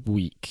 Where the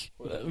weak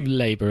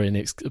labour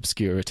in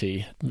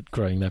obscurity,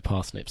 growing their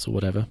parsnips or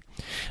whatever.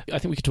 I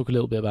think we could talk a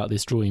little bit about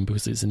this drawing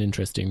because it's an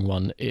interesting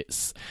one.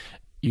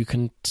 You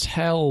can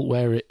tell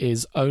where it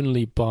is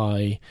only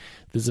by...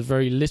 There's a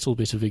very little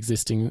bit of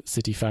existing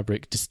city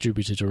fabric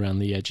distributed around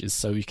the edges,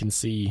 so you can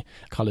see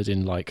coloured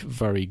in like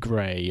very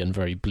grey and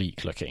very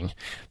bleak looking,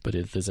 but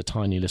there's a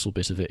tiny little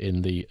bit of it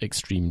in the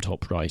extreme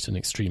top right and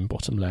extreme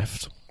bottom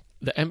left.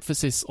 The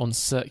emphasis on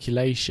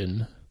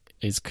circulation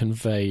is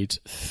conveyed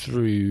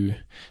through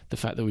the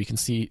fact that we can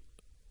see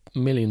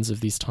millions of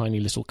these tiny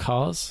little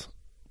cars,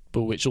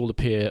 but which all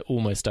appear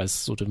almost as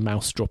sort of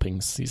mouse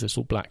droppings, these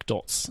little black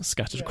dots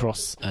scattered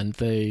across. And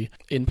they,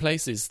 in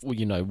places,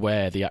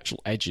 where the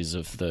actual edges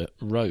of the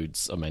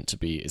roads are meant to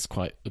be is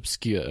quite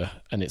obscure,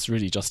 and it's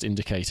really just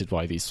indicated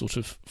by these sort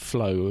of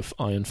flow of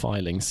iron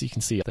filings. So you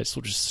can see they're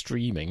sort of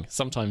streaming.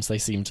 Sometimes they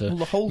seem to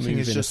the whole thing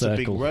move is in just a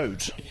big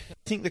road. I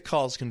think the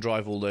cars can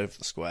drive all over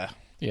the square.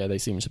 Yeah, they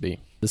seem to be.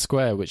 The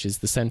square, which is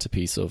the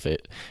centrepiece of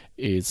it,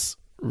 is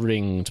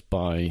ringed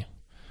by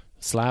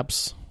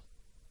slabs.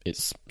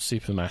 It's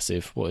super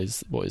massive. What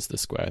is the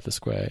square? The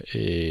square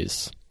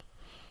it's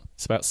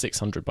about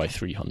 600 by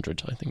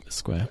 300, I think, the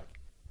square.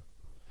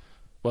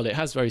 Well, it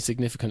has very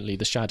significantly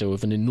the shadow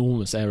of an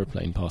enormous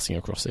aeroplane passing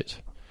across it.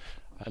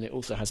 And it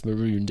also has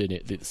marooned in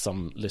it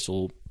some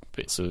little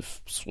bits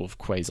of sort of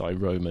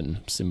quasi-Roman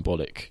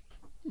symbolic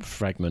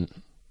fragment.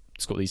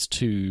 It's got these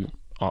 2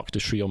 Arc de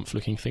Triomphe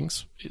looking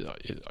things.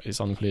 It's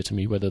unclear to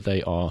me whether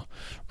they are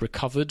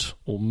recovered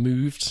or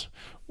moved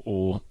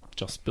or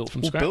just built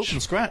from scratch. Built from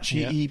scratch.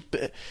 Yeah.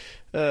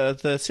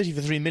 The City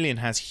for 3 Million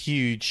has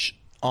huge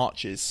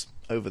arches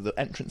over the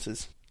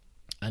entrances.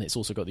 And it's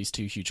also got these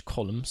 2 huge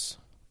columns.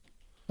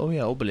 Oh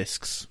yeah,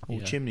 obelisks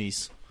or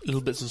chimneys.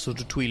 Little bits of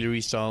sort of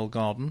Tuileries-style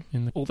garden.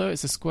 Although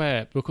it's a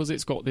square, because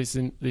it's got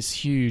this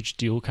huge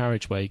dual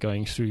carriageway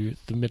going through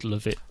the middle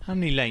of it. How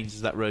many lanes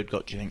has that road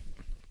got, do you think?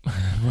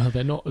 Well,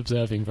 they're not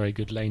observing very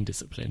good lane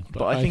discipline.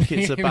 But I think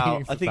it's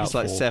about... I think it's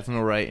like 4. 7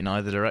 or 8 in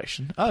either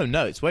direction. Oh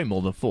no, it's way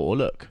more than 4,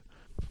 look.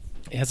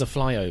 It has a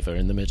flyover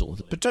in the middle.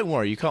 But don't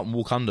worry, you can't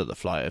walk under the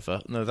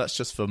flyover. No, that's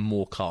just for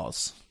more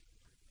cars.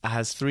 It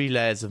has 3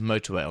 layers of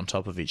motorway on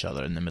top of each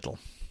other in the middle.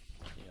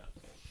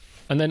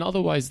 And then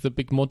otherwise, the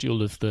big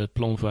module of the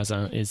Plan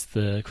Voisin is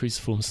the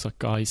cruciform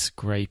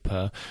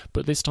skyscraper,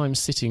 but this time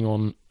sitting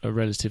on a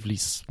relatively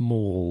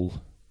small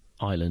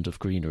island of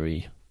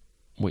greenery,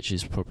 which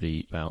is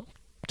probably about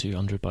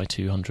 200 by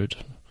 200.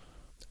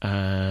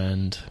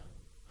 And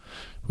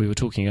we were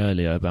talking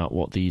earlier about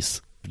what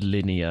these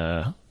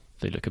linear...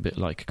 They look a bit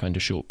like kind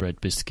of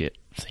shortbread biscuit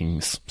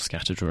things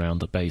scattered around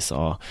the base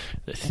are.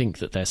 They think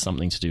that there's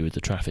something to do with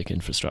the traffic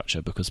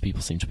infrastructure because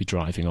people seem to be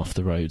driving off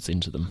the roads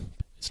into them.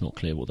 It's not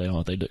clear what they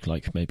are. They look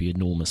like maybe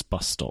enormous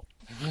bus stop.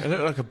 They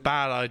look like a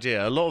bad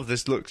idea. A lot of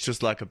this looks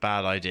just like a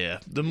bad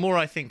idea. The more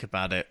I think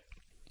about it...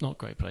 Not a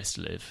great place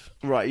to live.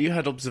 Right, you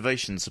had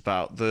observations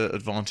about the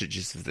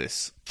advantages of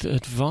this. The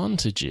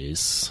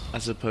advantages?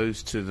 As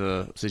opposed to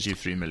the City of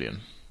 3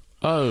 Million.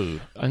 Oh,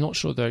 I'm not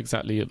sure they're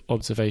exactly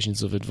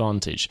observations of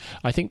advantage.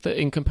 I think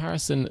that in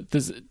comparison,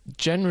 there's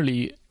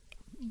generally,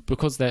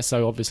 because they're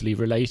so obviously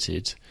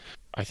related,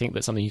 I think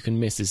that something you can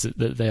miss is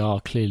that they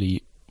are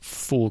clearly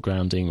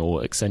foregrounding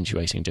or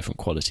accentuating different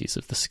qualities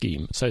of the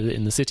scheme. So that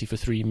in the City for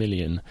 3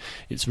 Million,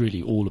 it's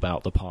really all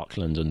about the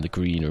parkland and the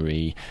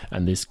greenery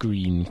and this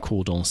green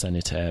cordon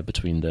sanitaire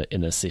between the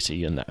inner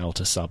city and the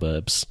outer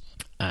suburbs,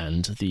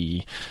 and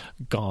the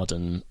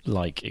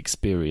garden-like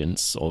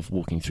experience of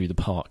walking through the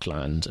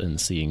parkland and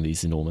seeing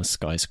these enormous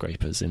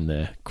skyscrapers in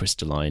their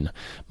crystalline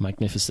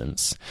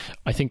magnificence.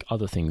 I think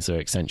other things are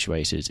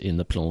accentuated in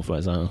the Plan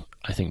Voisin.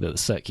 I think that the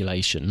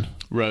circulation,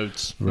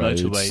 roads,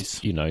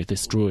 motorways, you know,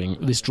 this drawing,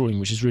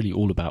 which is really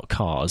all about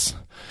cars,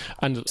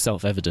 and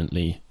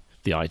self-evidently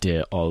the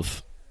idea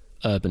of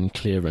urban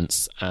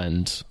clearance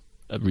and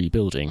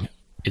rebuilding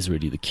is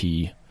really the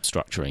key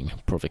structuring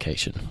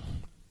provocation.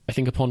 I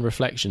think upon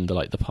reflection,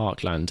 the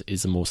parkland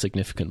is a more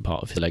significant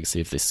part of the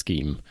legacy of this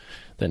scheme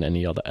than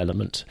any other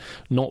element.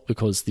 Not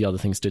because the other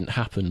things didn't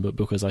happen, but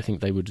because I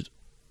think they would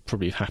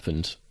probably have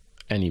happened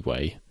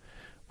anyway.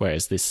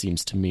 Whereas this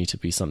seems to me to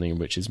be something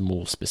which is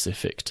more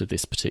specific to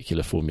this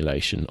particular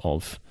formulation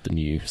of the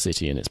new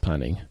city and its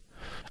planning.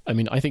 I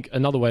mean, I think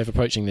another way of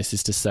approaching this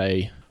is to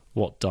say,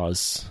 what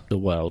does the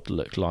world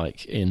look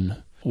like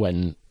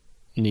when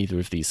neither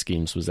of these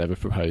schemes was ever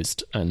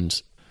proposed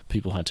and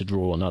people had to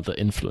draw on other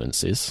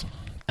influences?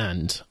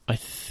 And I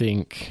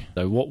think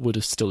what would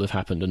have still have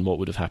happened and what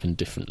would have happened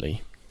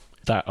differently.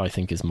 That, I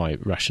think, is my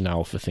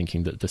rationale for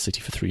thinking that the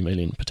City for 3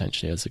 Million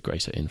potentially has a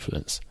greater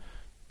influence.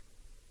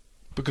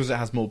 Because it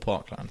has more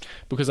parkland.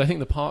 Because I think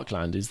the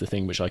parkland is the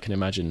thing which I can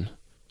imagine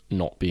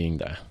not being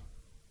there.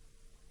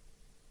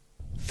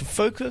 The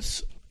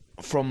focus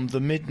from the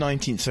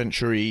mid-19th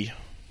century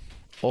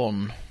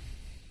on,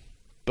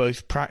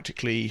 both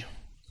practically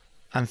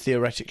and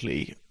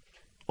theoretically,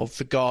 of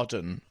the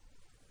garden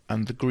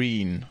and the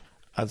green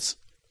as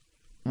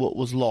what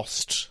was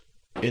lost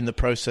in the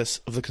process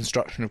of the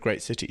construction of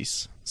great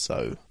cities.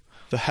 So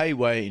the hay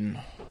wain,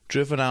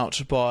 driven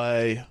out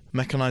by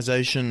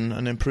mechanisation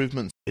and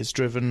improvements, is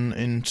driven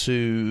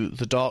into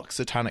the dark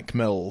satanic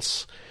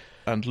mills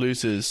and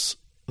loses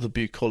the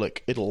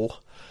bucolic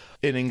idyll.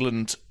 In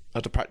England,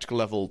 at a practical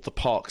level, the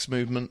parks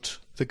movement,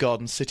 the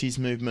garden cities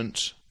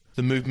movement,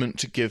 the movement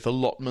to give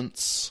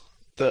allotments,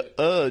 the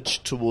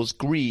urge towards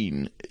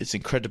green is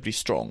incredibly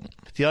strong.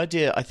 The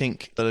idea, I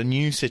think, that a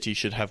new city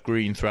should have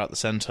green throughout the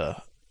centre,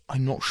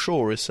 I'm not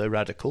sure is so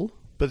radical.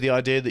 But the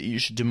idea that you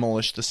should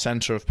demolish the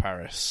centre of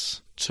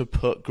Paris to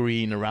put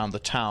green around the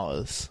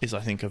towers is,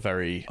 I think, a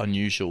very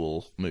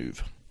unusual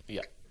move.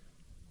 Yeah.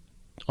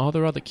 Are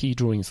there other key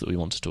drawings that we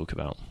want to talk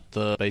about?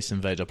 The Base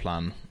Invader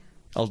plan.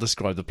 I'll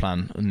describe the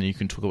plan and then you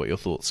can talk about your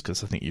thoughts,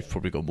 because I think you've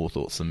probably got more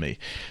thoughts than me.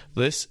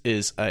 This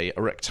is a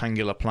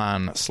rectangular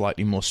plan,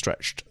 slightly more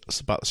stretched.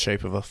 It's about the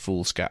shape of a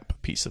foolscap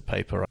piece of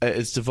paper. It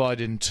is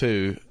divided in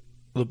two.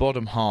 The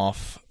bottom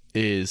half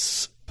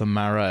is the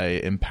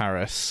Marais in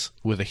Paris,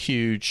 with a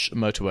huge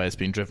motorway has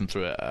been driven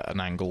through it at an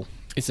angle.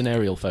 It's an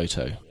aerial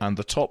photo. And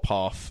the top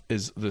half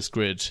is this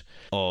grid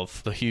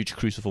of the huge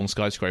cruciform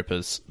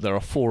skyscrapers. There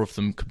are 4 of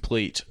them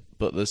complete,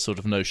 but there's sort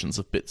of notions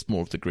of bits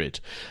more of the grid.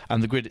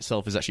 And the grid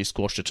itself is actually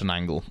squashed at an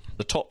angle.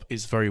 The top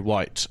is very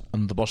white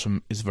and the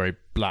bottom is very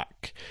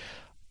black,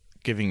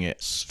 giving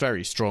it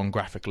very strong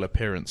graphical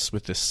appearance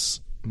with this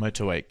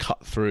motorway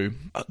cut through.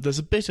 There's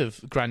a bit of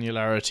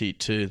granularity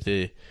to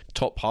the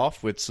top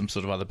half with some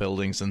sort of other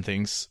buildings and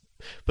things,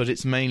 but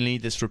it's mainly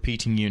this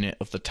repeating unit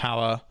of the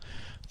tower,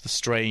 the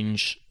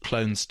strange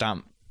clone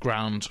stamp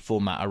ground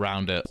format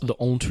around it. The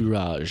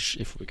entourage,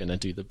 if we're going to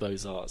do the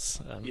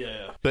Beaux-Arts.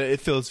 Yeah. But it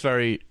feels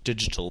very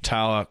digital.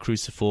 Tower,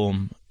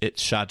 cruciform,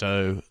 its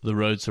shadow, the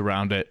roads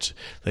around it,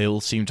 they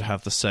all seem to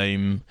have the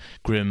same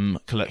grim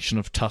collection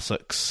of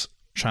tussocks,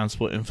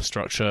 transport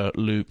infrastructure,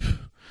 loop,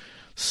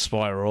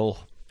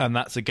 spiral. And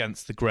that's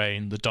against the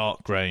grain, the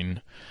dark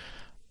grain,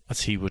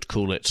 as he would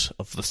call it,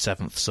 of the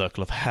 7th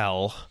circle of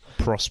hell.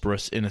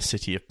 Prosperous inner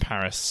city of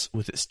Paris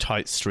with its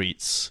tight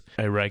streets,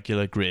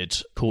 irregular grid,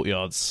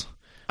 courtyards.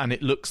 And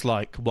it looks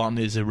like one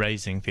is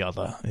erasing the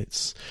other.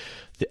 It's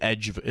the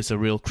edge of it is a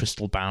real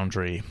crystal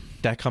boundary.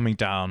 They're coming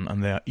down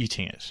and they're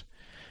eating it.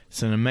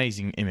 It's an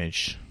amazing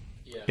image.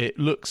 Yeah. It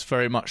looks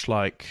very much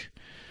like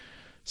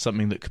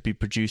something that could be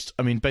produced,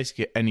 I mean,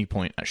 basically at any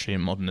point, actually,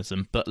 in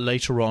modernism. But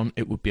later on,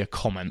 it would be a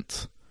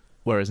comment,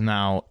 whereas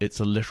now it's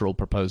a literal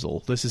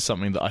proposal. This is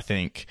something that I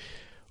think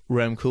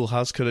Rem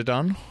Koolhaas could have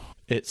done.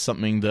 It's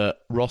something that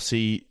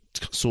Rossi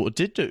sort of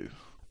did do.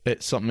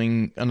 It's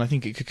something, and I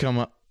think it could come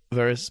up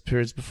various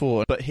periods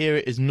before, but here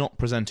it is not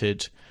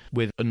presented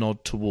with a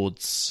nod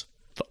towards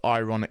the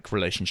ironic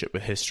relationship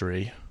with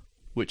history,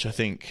 which I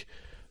think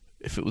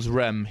if it was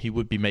Rem, he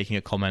would be making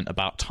a comment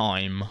about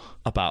time,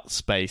 about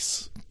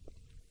space.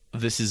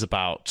 This is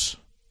about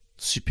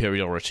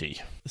superiority.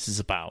 This is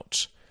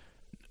about,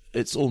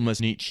 it's almost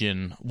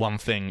Nietzschean, one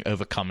thing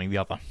overcoming the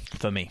other,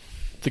 for me.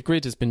 The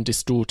grid has been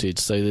distorted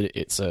so that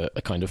it's a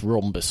kind of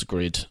rhombus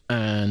grid,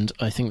 and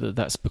I think that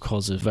that's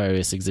because of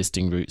various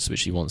existing routes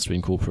which he wants to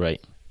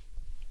incorporate.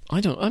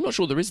 I'm not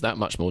sure there is that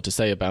much more to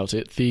say about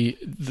it.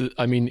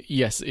 I mean,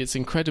 yes, it's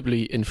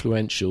incredibly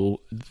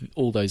influential.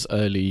 All those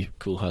early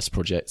Koolhaas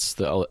projects,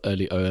 the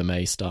early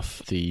OMA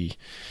stuff, the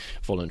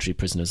voluntary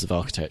prisoners of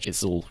architecture,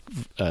 it's all,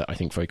 I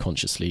think, very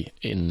consciously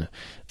in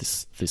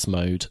this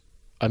mode.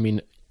 I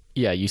mean,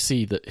 yeah, you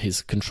see that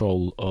his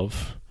control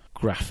of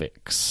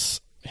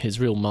graphics,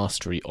 his real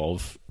mastery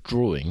of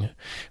drawing,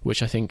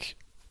 which I think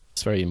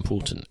is very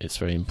important. It's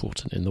very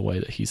important in the way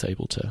that he's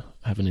able to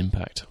have an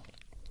impact.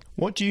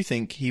 What do you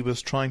think he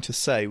was trying to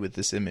say with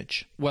this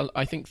image? Well,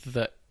 I think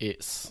that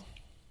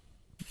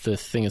the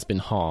thing has been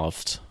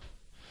halved,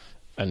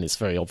 and it's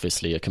very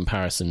obviously a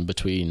comparison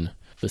between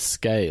the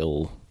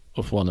scale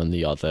of one and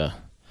the other,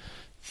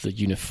 the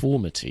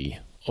uniformity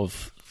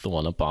of the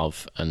one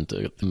above, and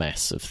the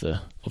mess of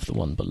the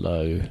one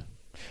below.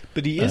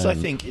 But he is, I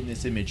think, in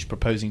this image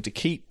proposing to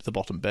keep the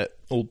bottom bit,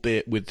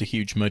 albeit with the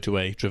huge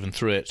motorway driven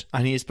through it,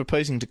 and he is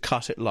proposing to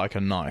cut it like a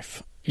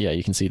knife. Yeah,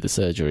 you can see the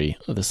surgery.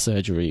 The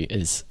surgery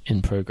is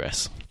in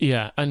progress.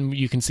 Yeah, and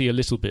you can see a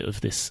little bit of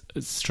this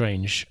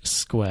strange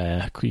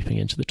square creeping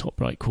into the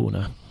top right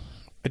corner.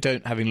 I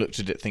don't, having looked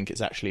at it, think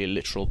it's actually a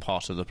literal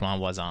part of the Plan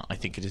Voisin. I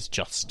think it is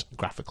just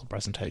graphical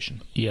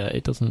presentation. Yeah,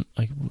 it doesn't...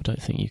 I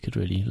don't think you could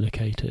really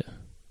locate it.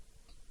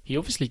 He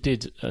obviously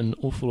did an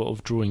awful lot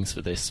of drawings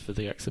for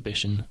the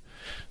exhibition.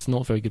 It's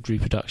not a very good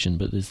reproduction,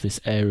 but there's this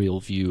aerial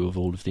view of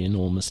all of the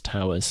enormous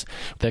towers.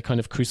 They're kind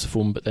of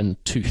cruciform but then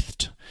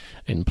toothed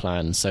in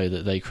plan, so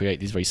that they create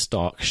these very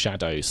stark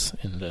shadows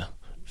in the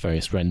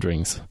various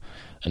renderings.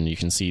 And you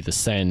can see the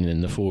Seine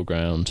in the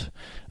foreground.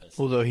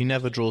 Although he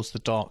never draws the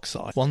dark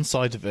side. One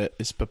side of it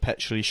is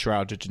perpetually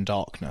shrouded in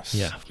darkness.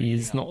 Yeah,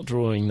 he's not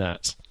drawing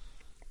that.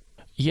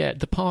 Yeah,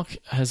 the park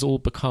has all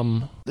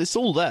become... It's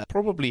all there.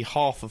 Probably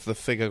half of the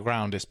figure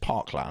ground is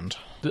parkland.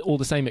 All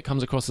the same, it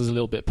comes across as a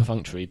little bit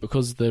perfunctory,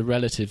 because the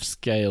relative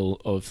scale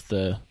of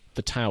the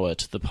tower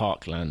to the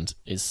parkland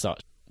is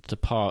such. The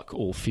park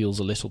all feels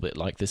a little bit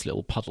like this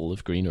little puddle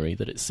of greenery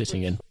that it's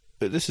sitting in.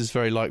 But this is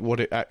very like what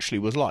it actually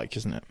was like,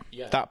 isn't it?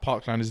 Yeah. That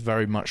parkland is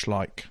very much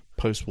like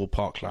post-war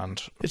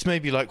parkland. It's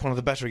maybe like one of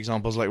the better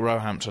examples, like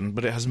Roehampton,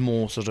 but it has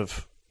more sort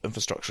of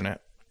infrastructure in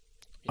it.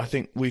 I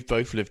think we've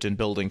both lived in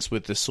buildings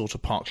with this sort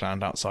of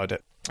parkland outside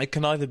it. It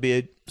can either be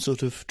a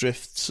sort of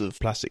drifts of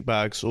plastic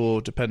bags,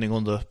 or, depending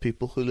on the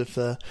people who live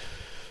there,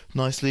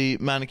 nicely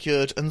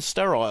manicured and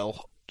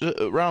sterile.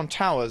 Around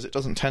towers, it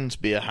doesn't tend to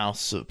be a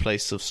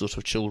place of sort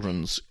of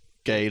children's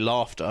gay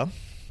laughter.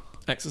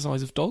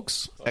 Exercise of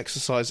dogs?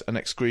 Exercise and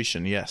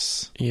excretion,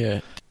 yes.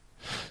 Yeah.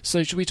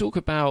 So should we talk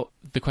about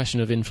the question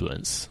of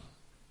influence?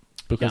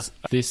 Because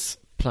this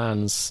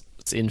plan's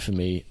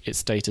infamy, its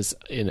status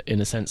in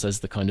a sense as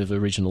the kind of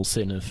original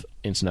sin of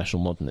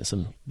international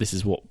modernism. This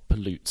is what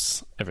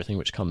pollutes everything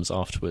which comes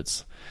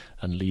afterwards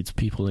and leads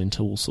people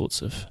into all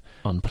sorts of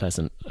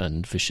unpleasant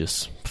and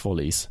vicious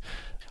follies.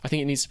 I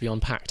think it needs to be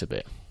unpacked a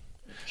bit.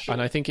 Sure.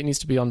 And I think it needs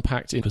to be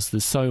unpacked because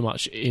there's so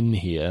much in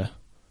here.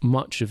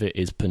 Much of it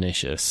is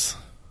pernicious,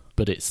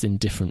 but it's in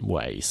different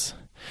ways.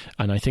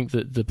 And I think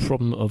that the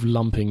problem of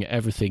lumping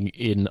everything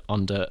in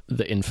under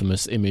the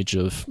infamous image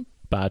of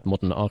bad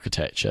modern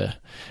architecture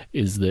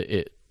is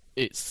that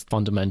it's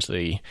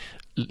fundamentally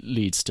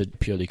leads to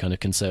purely kind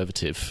of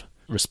conservative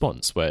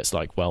response, where it's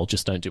like, well,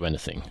 just don't do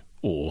anything,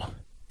 or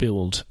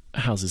build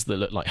houses that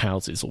look like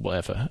houses, or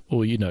whatever,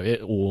 or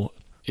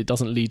it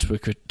doesn't lead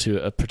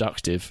to a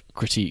productive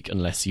critique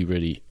unless you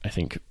really, I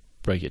think,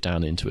 break it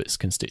down into its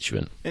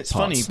constituent It's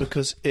parts. funny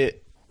because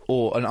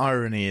an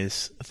irony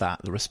is that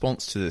the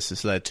response to this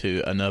has led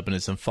to an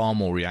urbanism far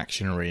more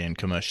reactionary and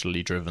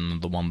commercially driven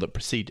than the one that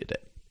preceded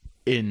it.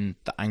 In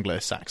the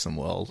Anglo-Saxon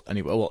world,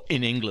 anyway, well,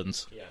 in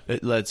England,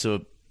 it led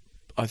to,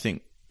 I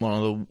think, one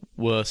of the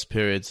worst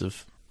periods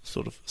of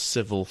sort of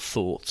civil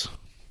thought.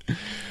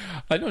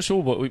 I'm not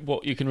sure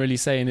what you can really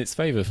say in its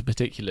favour,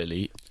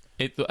 particularly.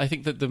 I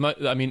think that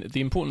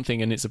the important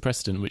thing, and it's a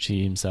precedent which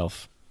he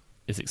himself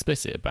is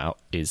explicit about,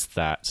 is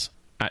that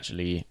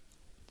actually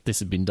this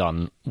had been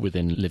done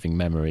within living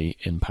memory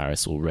in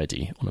Paris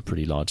already on a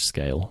pretty large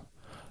scale,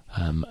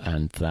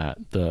 and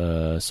that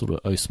the sort of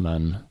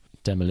Haussmann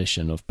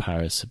demolition of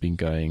Paris had been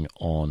going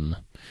on,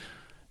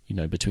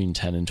 between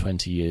 10 and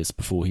 20 years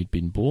before he'd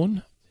been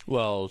born.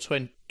 Well,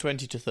 20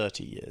 to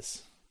 30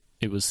 years.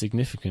 It was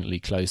significantly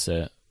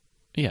closer.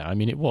 Yeah, I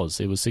mean, it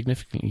was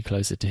significantly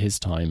closer to his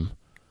time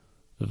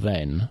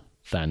then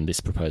than this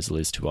proposal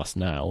is to us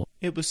now.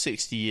 It was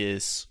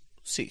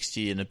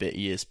 60 and a bit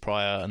years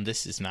prior, and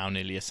this is now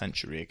nearly a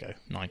century ago,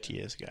 90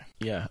 years ago.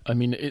 Yeah, I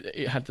mean,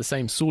 it had the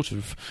same sort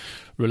of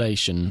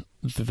relation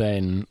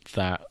then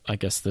that I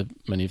guess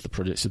many of the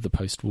projects of the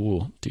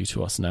post-war do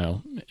to us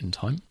now in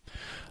time.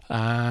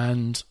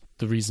 And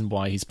the reason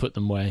why he's put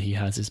them where he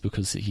has is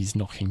because he's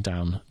knocking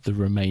down the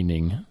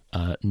remaining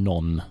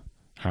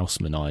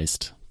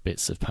non-Haussmannized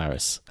bits of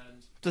Paris.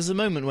 There's a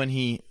moment when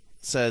he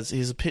says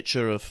here's a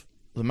picture of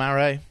the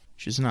Marais,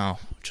 which is now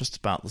just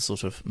about the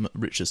sort of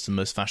richest and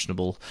most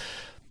fashionable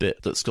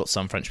bit that's got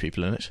some French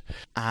people in it,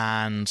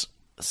 and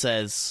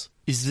says,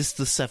 is this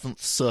the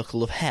seventh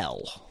circle of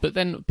hell? But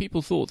then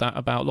people thought that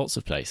about lots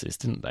of places,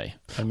 didn't they?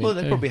 I mean, Well,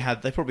 they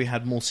probably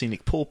had more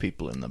scenic poor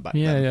people in them back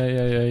yeah,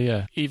 then.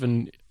 yeah.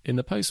 Even in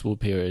the post-war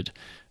period,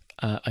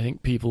 I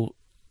think people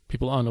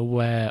aren't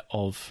aware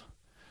of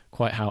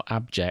quite how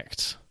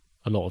abject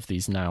a lot of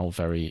these now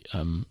very,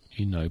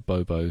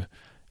 bobo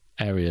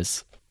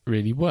areas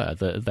really were.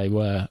 That they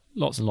were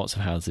lots and lots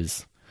of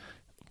houses.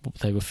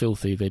 They were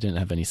filthy. They didn't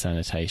have any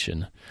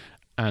sanitation.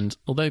 And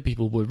although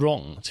people were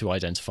wrong to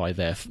identify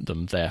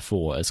them,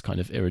 therefore, as kind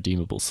of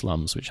irredeemable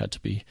slums which had to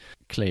be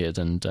cleared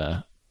and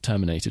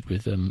terminated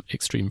with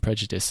extreme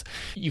prejudice,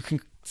 you can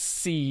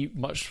see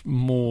much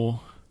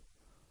more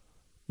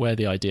where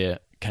the idea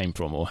came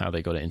from or how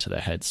they got it into their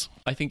heads.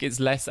 I think it's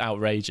less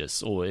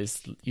outrageous, or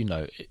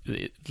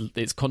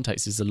its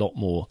context is a lot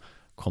more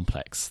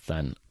complex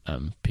than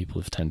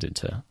people have tended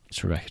to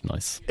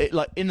recognise.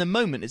 In the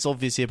moment, it's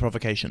obviously a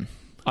provocation.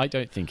 I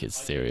don't think it's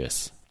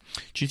serious.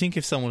 Do you think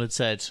if someone had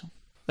said,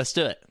 let's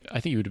do it? I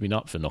think he would have been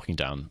up for knocking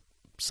down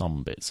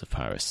some bits of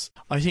Paris.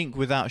 I think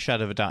without a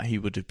shadow of a doubt, he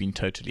would have been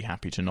totally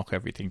happy to knock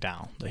everything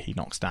down that he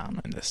knocks down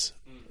in this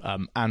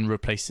and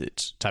replace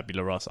it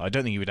tabula rasa. I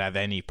don't think he would have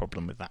any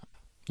problem with that.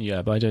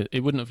 Yeah, but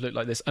it wouldn't have looked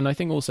like this. And I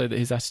think also that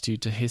his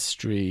attitude to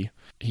history,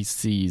 he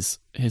sees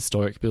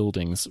historic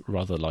buildings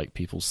rather like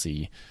people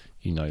see,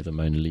 the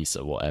Mona Lisa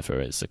or whatever.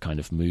 It's a kind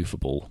of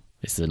movable,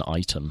 it's an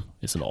item,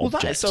 it's an object.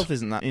 Well, that itself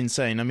isn't that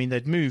insane. I mean,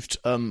 they'd moved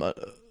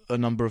a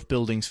number of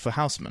buildings for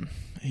Haussmann.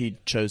 He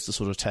chose to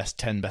sort of test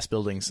 10 best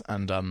buildings,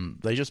 and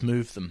they just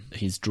moved them.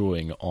 He's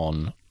drawing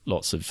on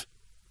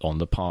on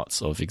the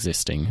parts of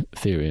existing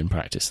theory and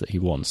practice that he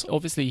wants.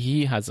 Obviously,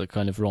 he has a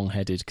kind of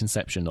wrong-headed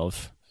conception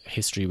of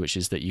history, which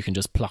is that you can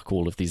just pluck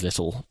all of these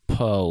little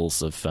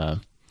pearls of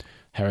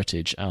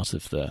heritage out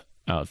of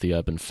the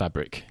urban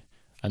fabric,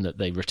 and that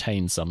they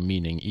retain some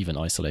meaning even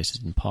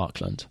isolated in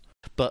parkland.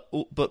 But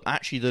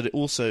actually that it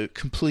also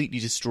completely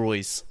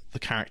destroys the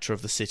character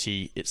of the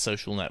city, its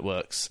social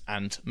networks,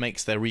 and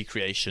makes their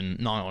recreation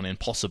nigh on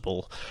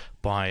impossible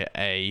by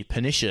a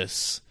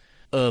pernicious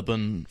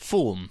urban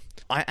form.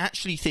 I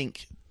actually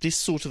think this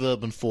sort of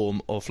urban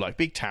form of like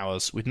big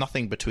towers with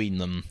nothing between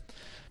them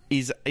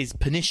is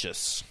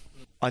pernicious.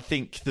 I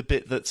think the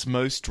bit that's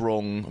more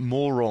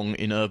wrong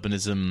in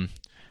urbanism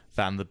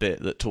than the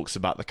bit that talks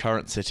about the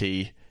current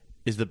city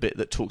is the bit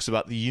that talks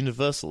about the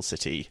universal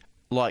city.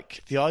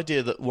 Like, the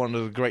idea that one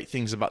of the great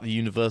things about the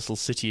universal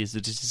city is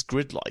that it is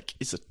grid-like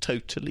is a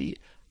totally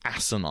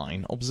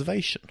asinine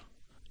observation.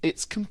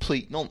 It's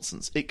complete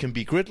nonsense. It can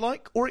be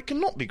grid-like or it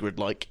cannot be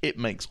grid-like. It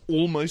makes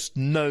almost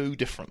no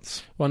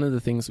difference. One of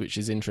the things which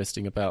is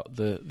interesting about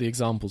the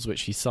examples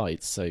which he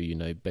cites, so,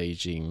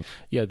 Beijing,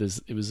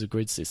 it was a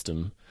grid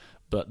system,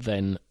 but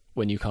then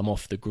when you come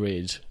off the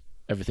grid,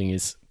 everything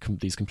is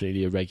these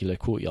completely irregular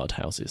courtyard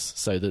houses.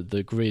 So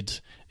the grid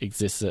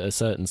exists at a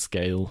certain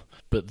scale,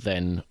 but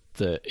then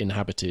the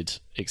inhabited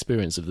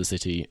experience of the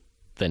city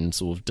then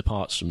sort of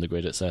departs from the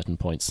grid at certain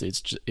points.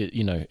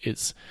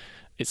 It's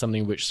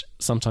something which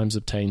sometimes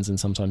obtains and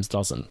sometimes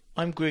doesn't.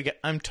 I'm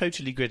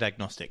totally grid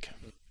agnostic.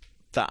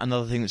 That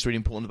another thing that's really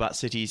important about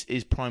cities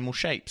is primal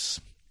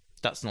shapes.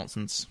 That's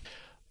nonsense.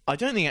 I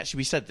don't think actually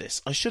we said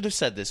this. I should have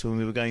said this when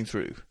we were going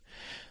through.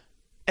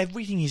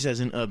 Everything he says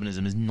in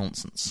urbanism is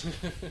nonsense.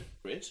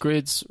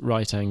 Grids,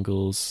 right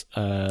angles,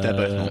 they're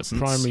both nonsense.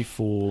 Primary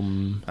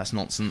form, that's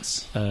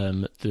nonsense.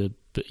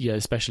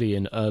 Especially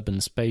in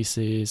urban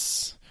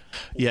spaces.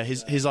 Yeah,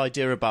 his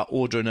idea about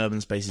order in urban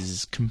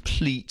spaces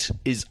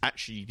is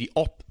actually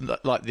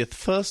the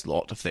first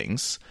lot of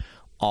things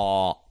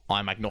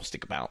I'm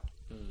agnostic about.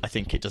 I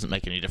think it doesn't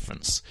make any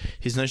difference.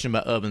 His notion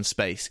about urban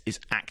space is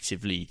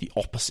actively the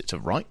opposite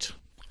of right.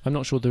 I'm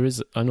not sure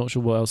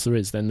what else there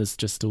is. Then there's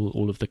just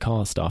all of the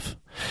car stuff.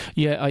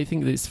 Yeah, I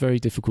think that it's very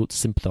difficult to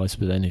sympathise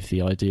with any of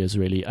the ideas,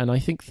 really. And I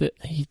think that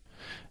he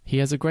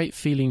has a great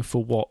feeling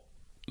for what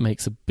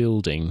makes a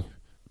building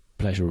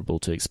pleasurable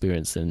to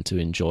experience and to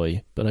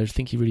enjoy, but I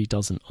think he really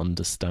doesn't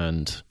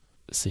understand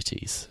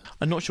cities.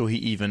 I'm not sure he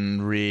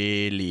even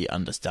really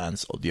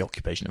understands the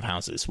occupation of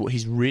houses. What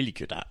he's really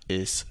good at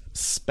is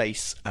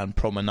space and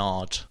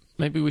promenade.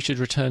 Maybe we should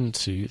return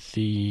to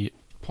the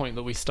point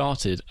that we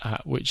started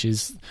at, which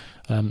is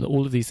that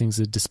all of these things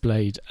are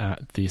displayed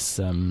at this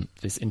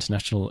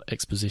international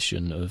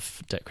exposition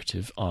of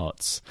decorative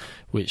arts,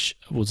 which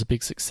was a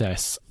big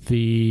success. So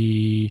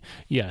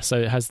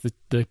it has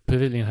the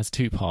pavilion has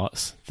two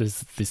parts. There's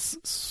this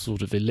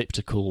sort of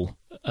elliptical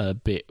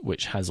bit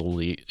which has all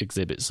the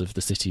exhibits of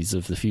the cities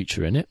of the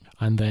future in it,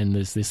 and then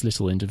there's this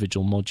little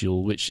individual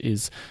module which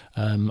is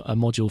a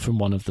module from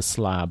one of the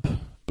slab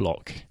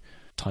block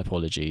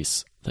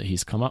typologies that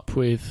he's come up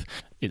with.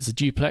 It's a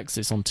duplex,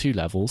 it's on 2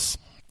 levels.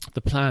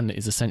 The plan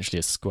is essentially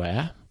a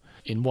square.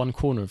 In one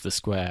corner of the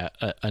square,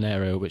 an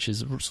area which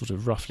is sort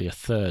of roughly a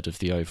third of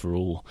the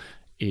overall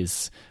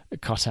is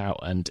cut out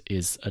and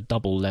is a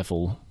double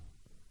level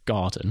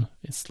garden.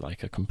 It's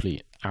like a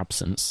complete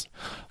absence.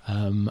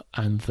 And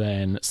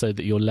then so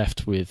that you're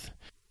left with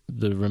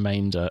the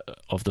remainder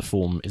of the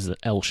form is an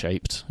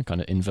L-shaped, a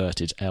kind of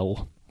inverted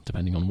L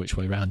depending on which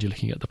way round you're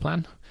looking at the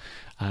plan.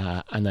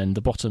 And then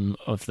the bottom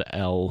of the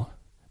L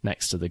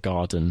next to the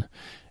garden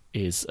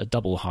is a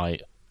double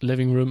height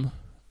living room,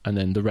 and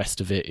then the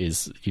rest of it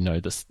is,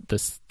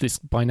 this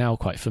by now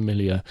quite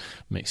familiar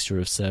mixture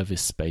of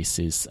service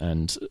spaces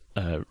and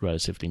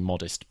relatively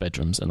modest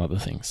bedrooms and other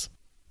things.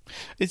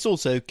 It's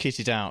also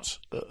kitted out.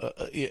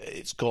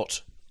 It's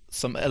got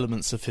some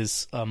elements of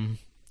his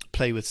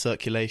play with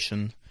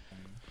circulation.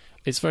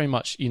 It's very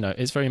much,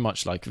 it's very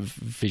much like a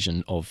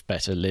vision of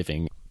better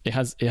living. It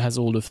has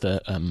all of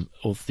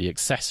the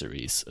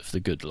accessories of the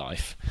good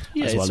life,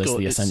 as well as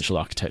the essential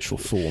architectural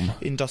form.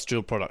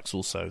 Industrial products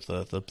also,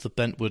 the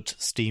bentwood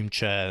steam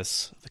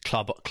chairs, the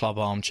club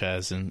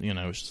armchairs, and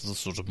which is a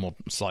sort of more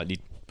slightly,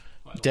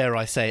 dare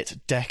I say it,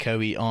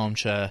 deco-y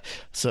armchair,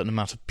 a certain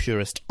amount of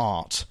purist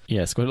art.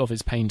 Yeah, it's got a lot of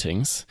his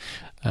paintings.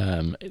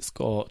 It's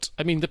got,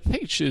 the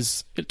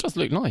pictures, it does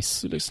look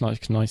nice. It looks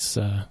like nice.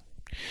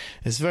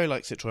 It's very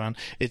like Citroën.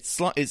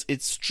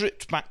 It's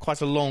stripped back quite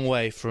a long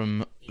way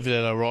from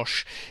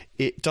Villers-la-Roche.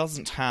 It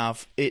doesn't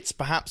have. It's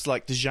perhaps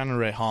like the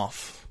Jeanneret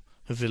half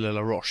of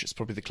Villers-la-Roche. It's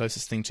probably the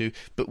closest thing to,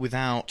 but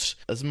without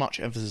as much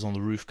emphasis on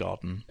the roof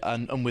garden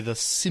and with a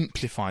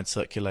simplified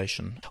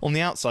circulation. On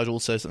the outside,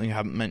 also something I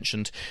haven't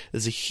mentioned.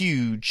 There's a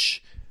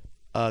huge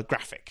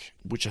graphic,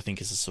 which I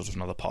think is a sort of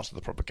another part of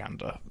the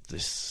propaganda.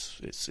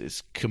 This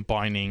is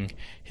combining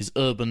his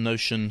urban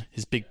notion,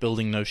 his big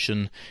building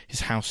notion,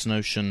 his house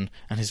notion,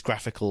 and his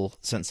graphical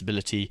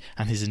sensibility,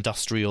 and his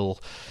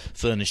industrial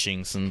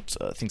furnishings and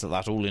things like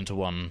that all into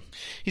one.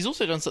 He's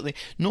also done something.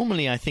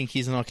 Normally, I think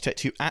he's an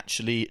architect who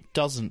actually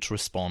doesn't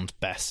respond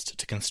best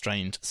to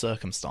constrained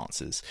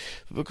circumstances.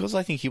 But because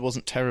I think he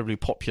wasn't terribly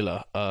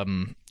popular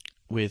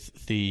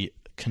with the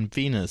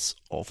conveners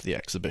of the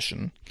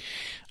exhibition,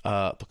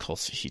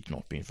 because he'd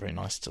not been very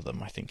nice to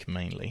them, I think,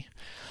 mainly,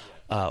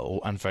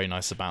 and very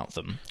nice about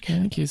them. I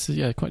think he's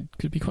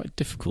could be quite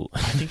difficult.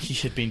 I think he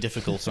had been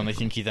difficult, and I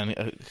think he then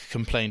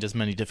complained, as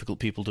many difficult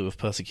people do, of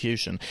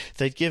persecution.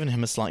 They'd given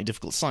him a slightly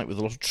difficult site with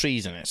a lot of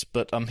trees in it,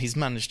 but he's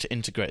managed to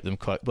integrate them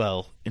quite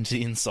well into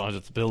the inside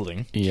of the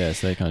building.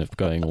 Yes, they're kind of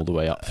going all the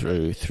way up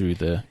through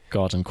the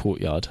garden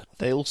courtyard.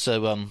 They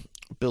also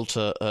built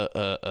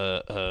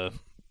a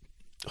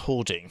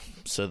hoarding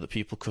so that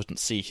people couldn't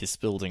see his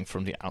building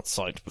from the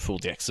outside before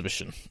the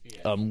exhibition,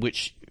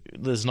 which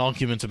there's an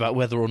argument about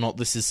whether or not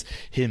this is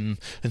him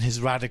and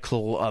his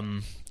radical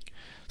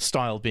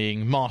style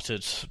being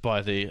martyred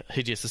by the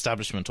hideous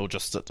establishment, or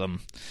just that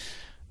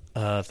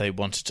they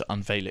wanted to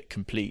unveil it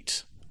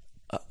complete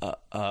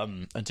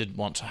and didn't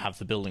want to have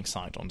the building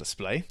site on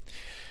display.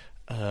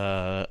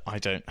 I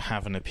don't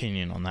have an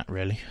opinion on that,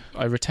 really.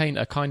 I retain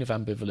a kind of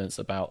ambivalence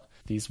about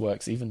these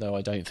works, even though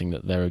I don't think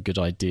that they're a good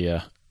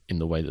idea in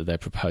the way that they're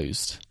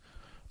proposed.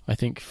 I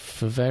think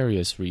for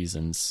various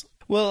reasons.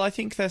 Well, I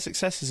think their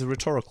success is a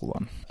rhetorical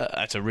one.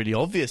 At a really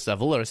obvious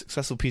level, they're a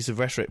successful piece of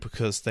rhetoric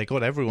because they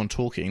got everyone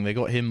talking, they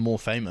got him more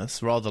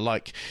famous, rather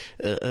like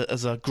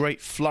as a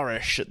great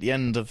flourish at the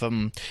end of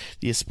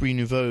the Esprit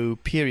Nouveau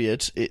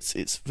period.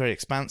 It's very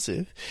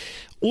expansive.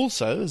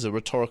 Also, as a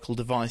rhetorical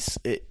device,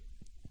 it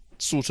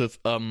sort of...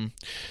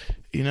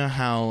 you know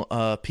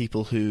how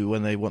people who,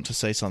 when they want to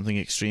say something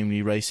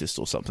extremely racist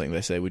or something,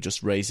 they say, we're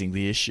just raising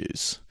the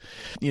issues.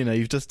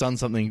 You've just done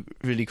something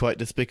really quite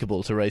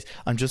despicable to raise.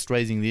 I'm just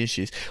raising the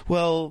issues.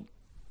 Well,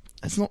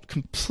 it's not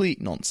complete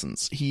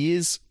nonsense. He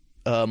is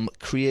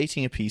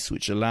creating a piece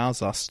which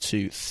allows us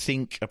to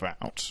think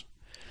about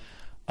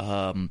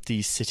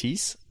these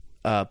cities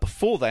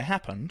before they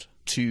happened,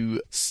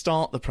 to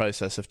start the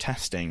process of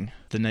testing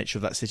the nature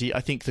of that city.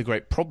 I think the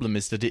great problem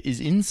is that it is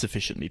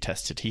insufficiently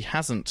tested. He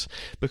hasn't,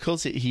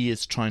 because he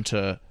is trying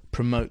to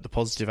promote the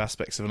positive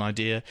aspects of an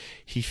idea,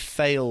 he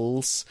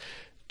fails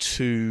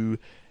to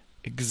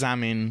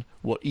examine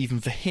what, even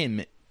for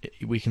him,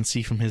 we can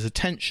see from his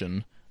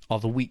attention, are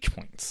the weak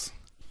points.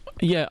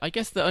 Yeah, I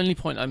guess the only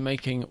point I'm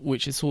making,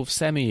 which is sort of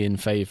semi in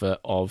favour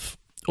of,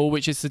 or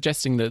which is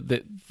suggesting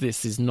that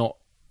this is not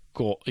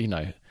got,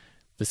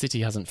 the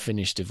city hasn't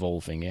finished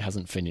evolving, it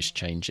hasn't finished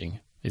changing.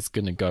 It's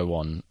going to go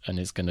on, and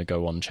it's going to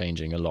go on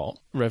changing a lot.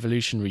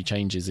 Revolutionary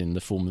changes in the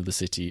form of the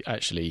city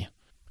actually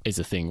is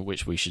a thing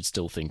which we should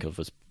still think of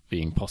as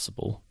being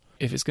possible.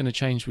 If it's going to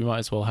change, we might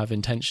as well have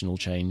intentional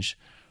change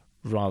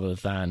rather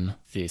than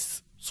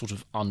this sort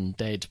of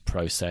undead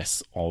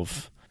process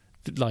of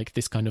like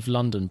this kind of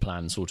London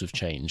plan sort of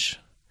change,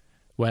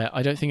 where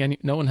I don't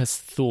think no one has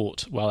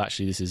thought, well,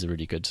 actually, this is a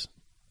really good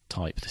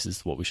type. This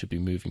is what we should be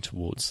moving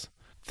towards.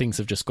 Things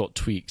have just got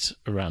tweaked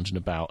around and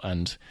about,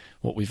 and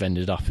what we've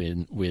ended up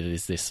with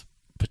is this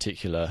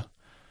particular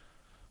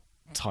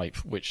type,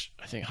 which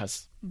I think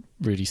has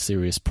really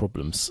serious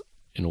problems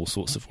in all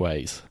sorts of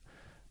ways.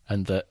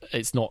 And that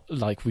it's not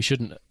like we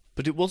shouldn't...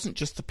 But it wasn't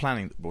just the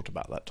planning that brought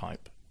about that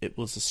type. It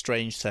was a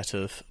strange set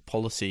of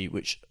policy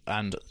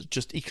and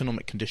just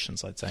economic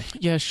conditions, I'd say.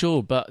 Yeah,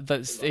 sure, but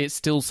it's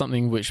still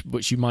something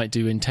which you might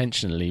do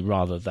intentionally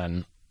rather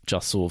than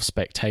just sort of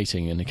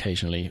spectating and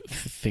occasionally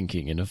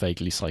thinking in a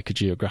vaguely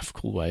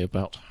psychogeographical way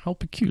about how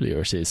peculiar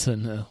it is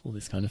and all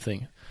this kind of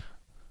thing.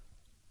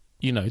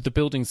 the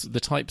buildings, the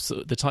types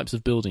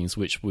of buildings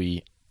with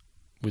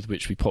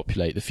which we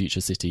populate the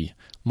future city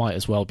might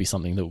as well be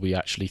something that we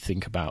actually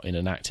think about in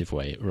an active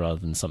way, rather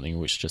than something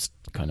which just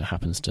kind of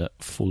happens to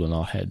fall on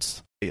our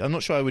heads. I'm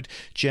not sure I would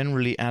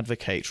generally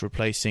advocate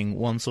replacing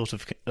one sort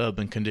of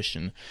urban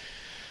condition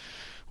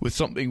with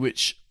something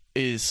which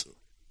is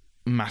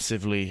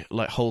massively,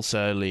 like,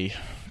 wholesalely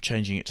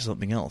changing it to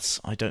something else.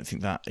 I don't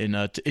think that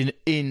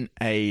in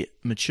a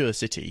mature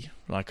city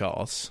like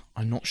ours,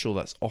 I'm not sure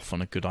that's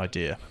often a good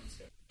idea,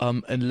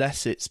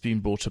 unless it's been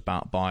brought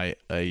about by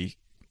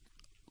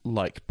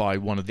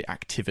one of the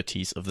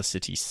activities of the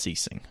city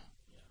ceasing,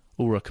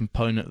 or a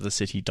component of the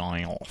city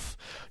dying off.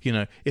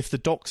 If the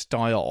docks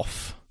die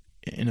off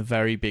in a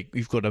very big,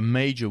 you've got a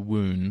major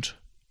wound,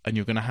 and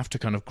you're going to have to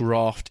kind of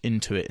graft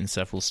into it in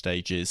several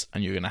stages,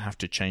 and you're going to have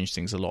to change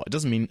things a lot. It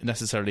doesn't mean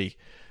necessarily,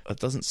 it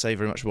doesn't say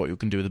very much about what you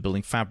can do with the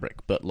building fabric,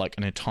 but like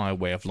an entire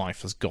way of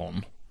life has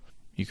gone.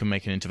 You can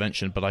make an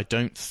intervention, but I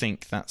don't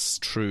think that's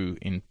true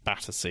in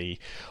Battersea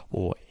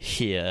or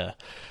here.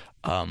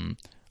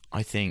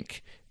 I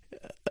think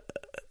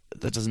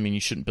that doesn't mean you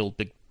shouldn't build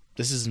big.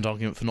 This isn't an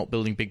argument for not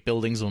building big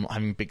buildings or not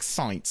having big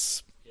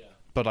sites. Yeah.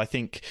 But I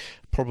think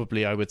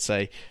probably I would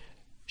say,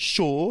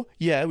 sure,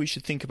 yeah, we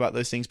should think about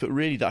those things. But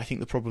really, I think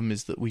the problem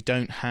is that we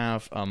don't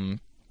have.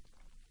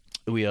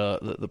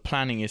 The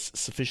planning is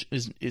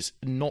sufficient, is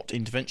not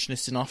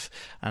interventionist enough,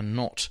 and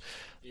not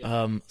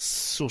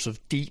sort of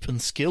deep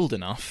and skilled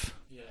enough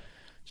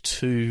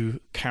to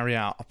carry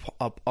out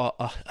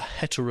a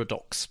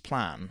heterodox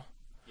plan.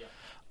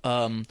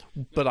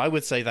 But I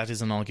would say that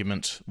is an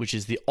argument which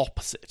is the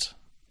opposite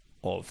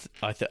of,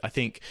 I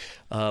think,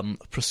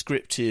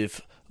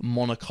 prescriptive,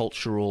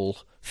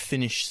 monocultural,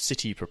 Finnish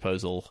city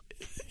proposal.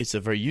 It's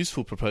a very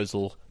useful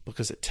proposal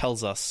because it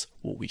tells us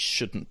what we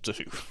shouldn't do.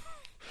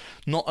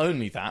 Not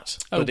only that,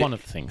 but one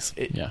of the things.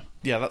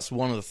 That's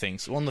one of the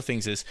things. One of the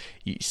things is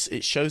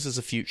it shows us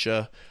a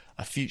future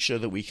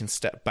that we can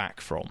step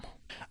back from.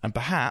 And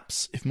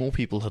perhaps if more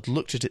people had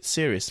looked at it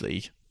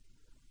seriously,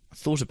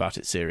 thought about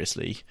it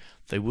seriously,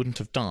 they wouldn't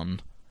have done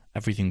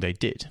everything they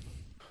did.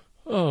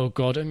 Oh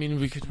God, I mean,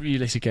 we could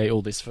relitigate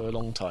all this for a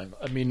long time.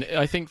 I mean,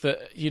 I think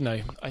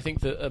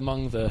that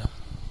among the,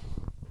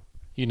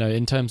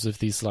 in terms of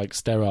these like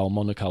sterile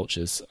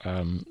monocultures,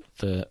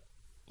 the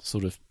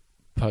sort of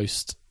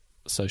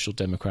post-social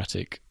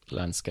democratic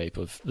landscape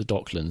of the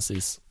Docklands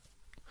is,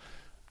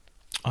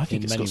 I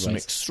think it's got some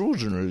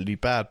extraordinarily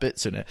bad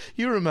bits in it.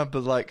 You remember,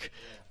 like,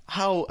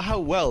 how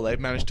well they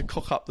managed to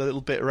cock up the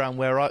little bit around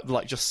where I,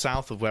 like, just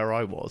south of where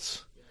I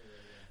was.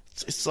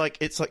 It's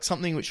like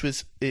something which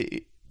was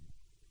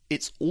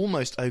it's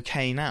almost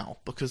okay now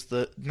because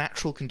the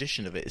natural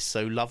condition of it is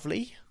so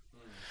lovely.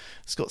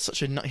 It's got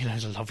such a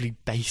lovely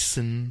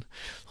basin,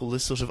 all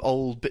this sort of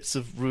old bits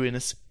of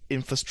ruinous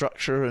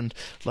infrastructure and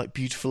like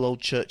beautiful old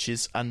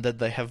churches, and then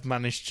they have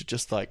managed to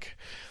just like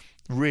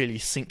really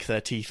sink their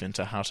teeth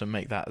into how to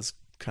make that as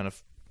kind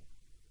of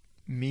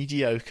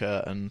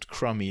mediocre and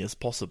crummy as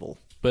possible.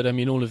 But I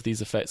mean, all of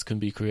these effects can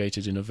be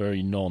created in a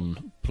very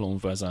non-Plan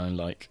Voisin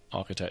like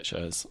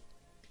architecture,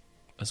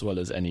 as well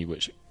as any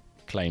which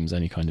claims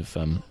any kind of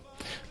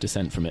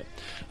dissent from it.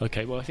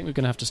 Okay, well, I think we're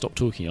going to have to stop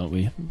talking, aren't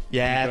we?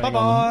 Yeah,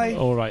 bye-bye.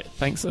 All right,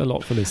 thanks a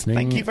lot for listening.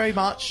 Thank you very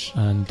much.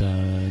 And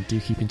do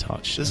keep in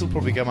touch. This will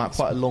probably come out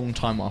quite a long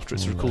time after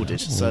it's recorded,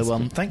 so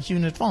thank you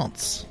in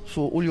advance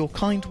for all your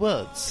kind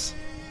words.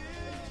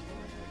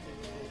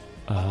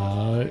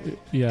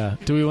 Yeah.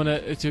 Do we want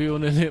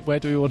to? Where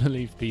do we want to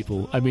leave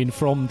people? I mean,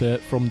 from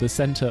the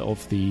centre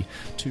of the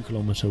 2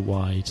 kilometre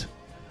wide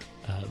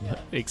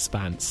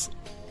expanse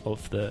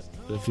of the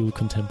Ville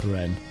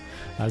Contemporaine,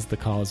 as the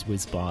cars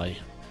whiz by,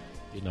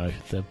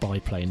 the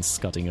biplanes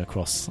scudding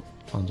across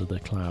under the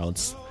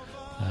clouds.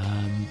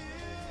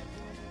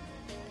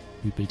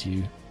 We bid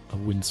you a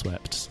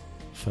windswept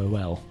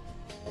farewell.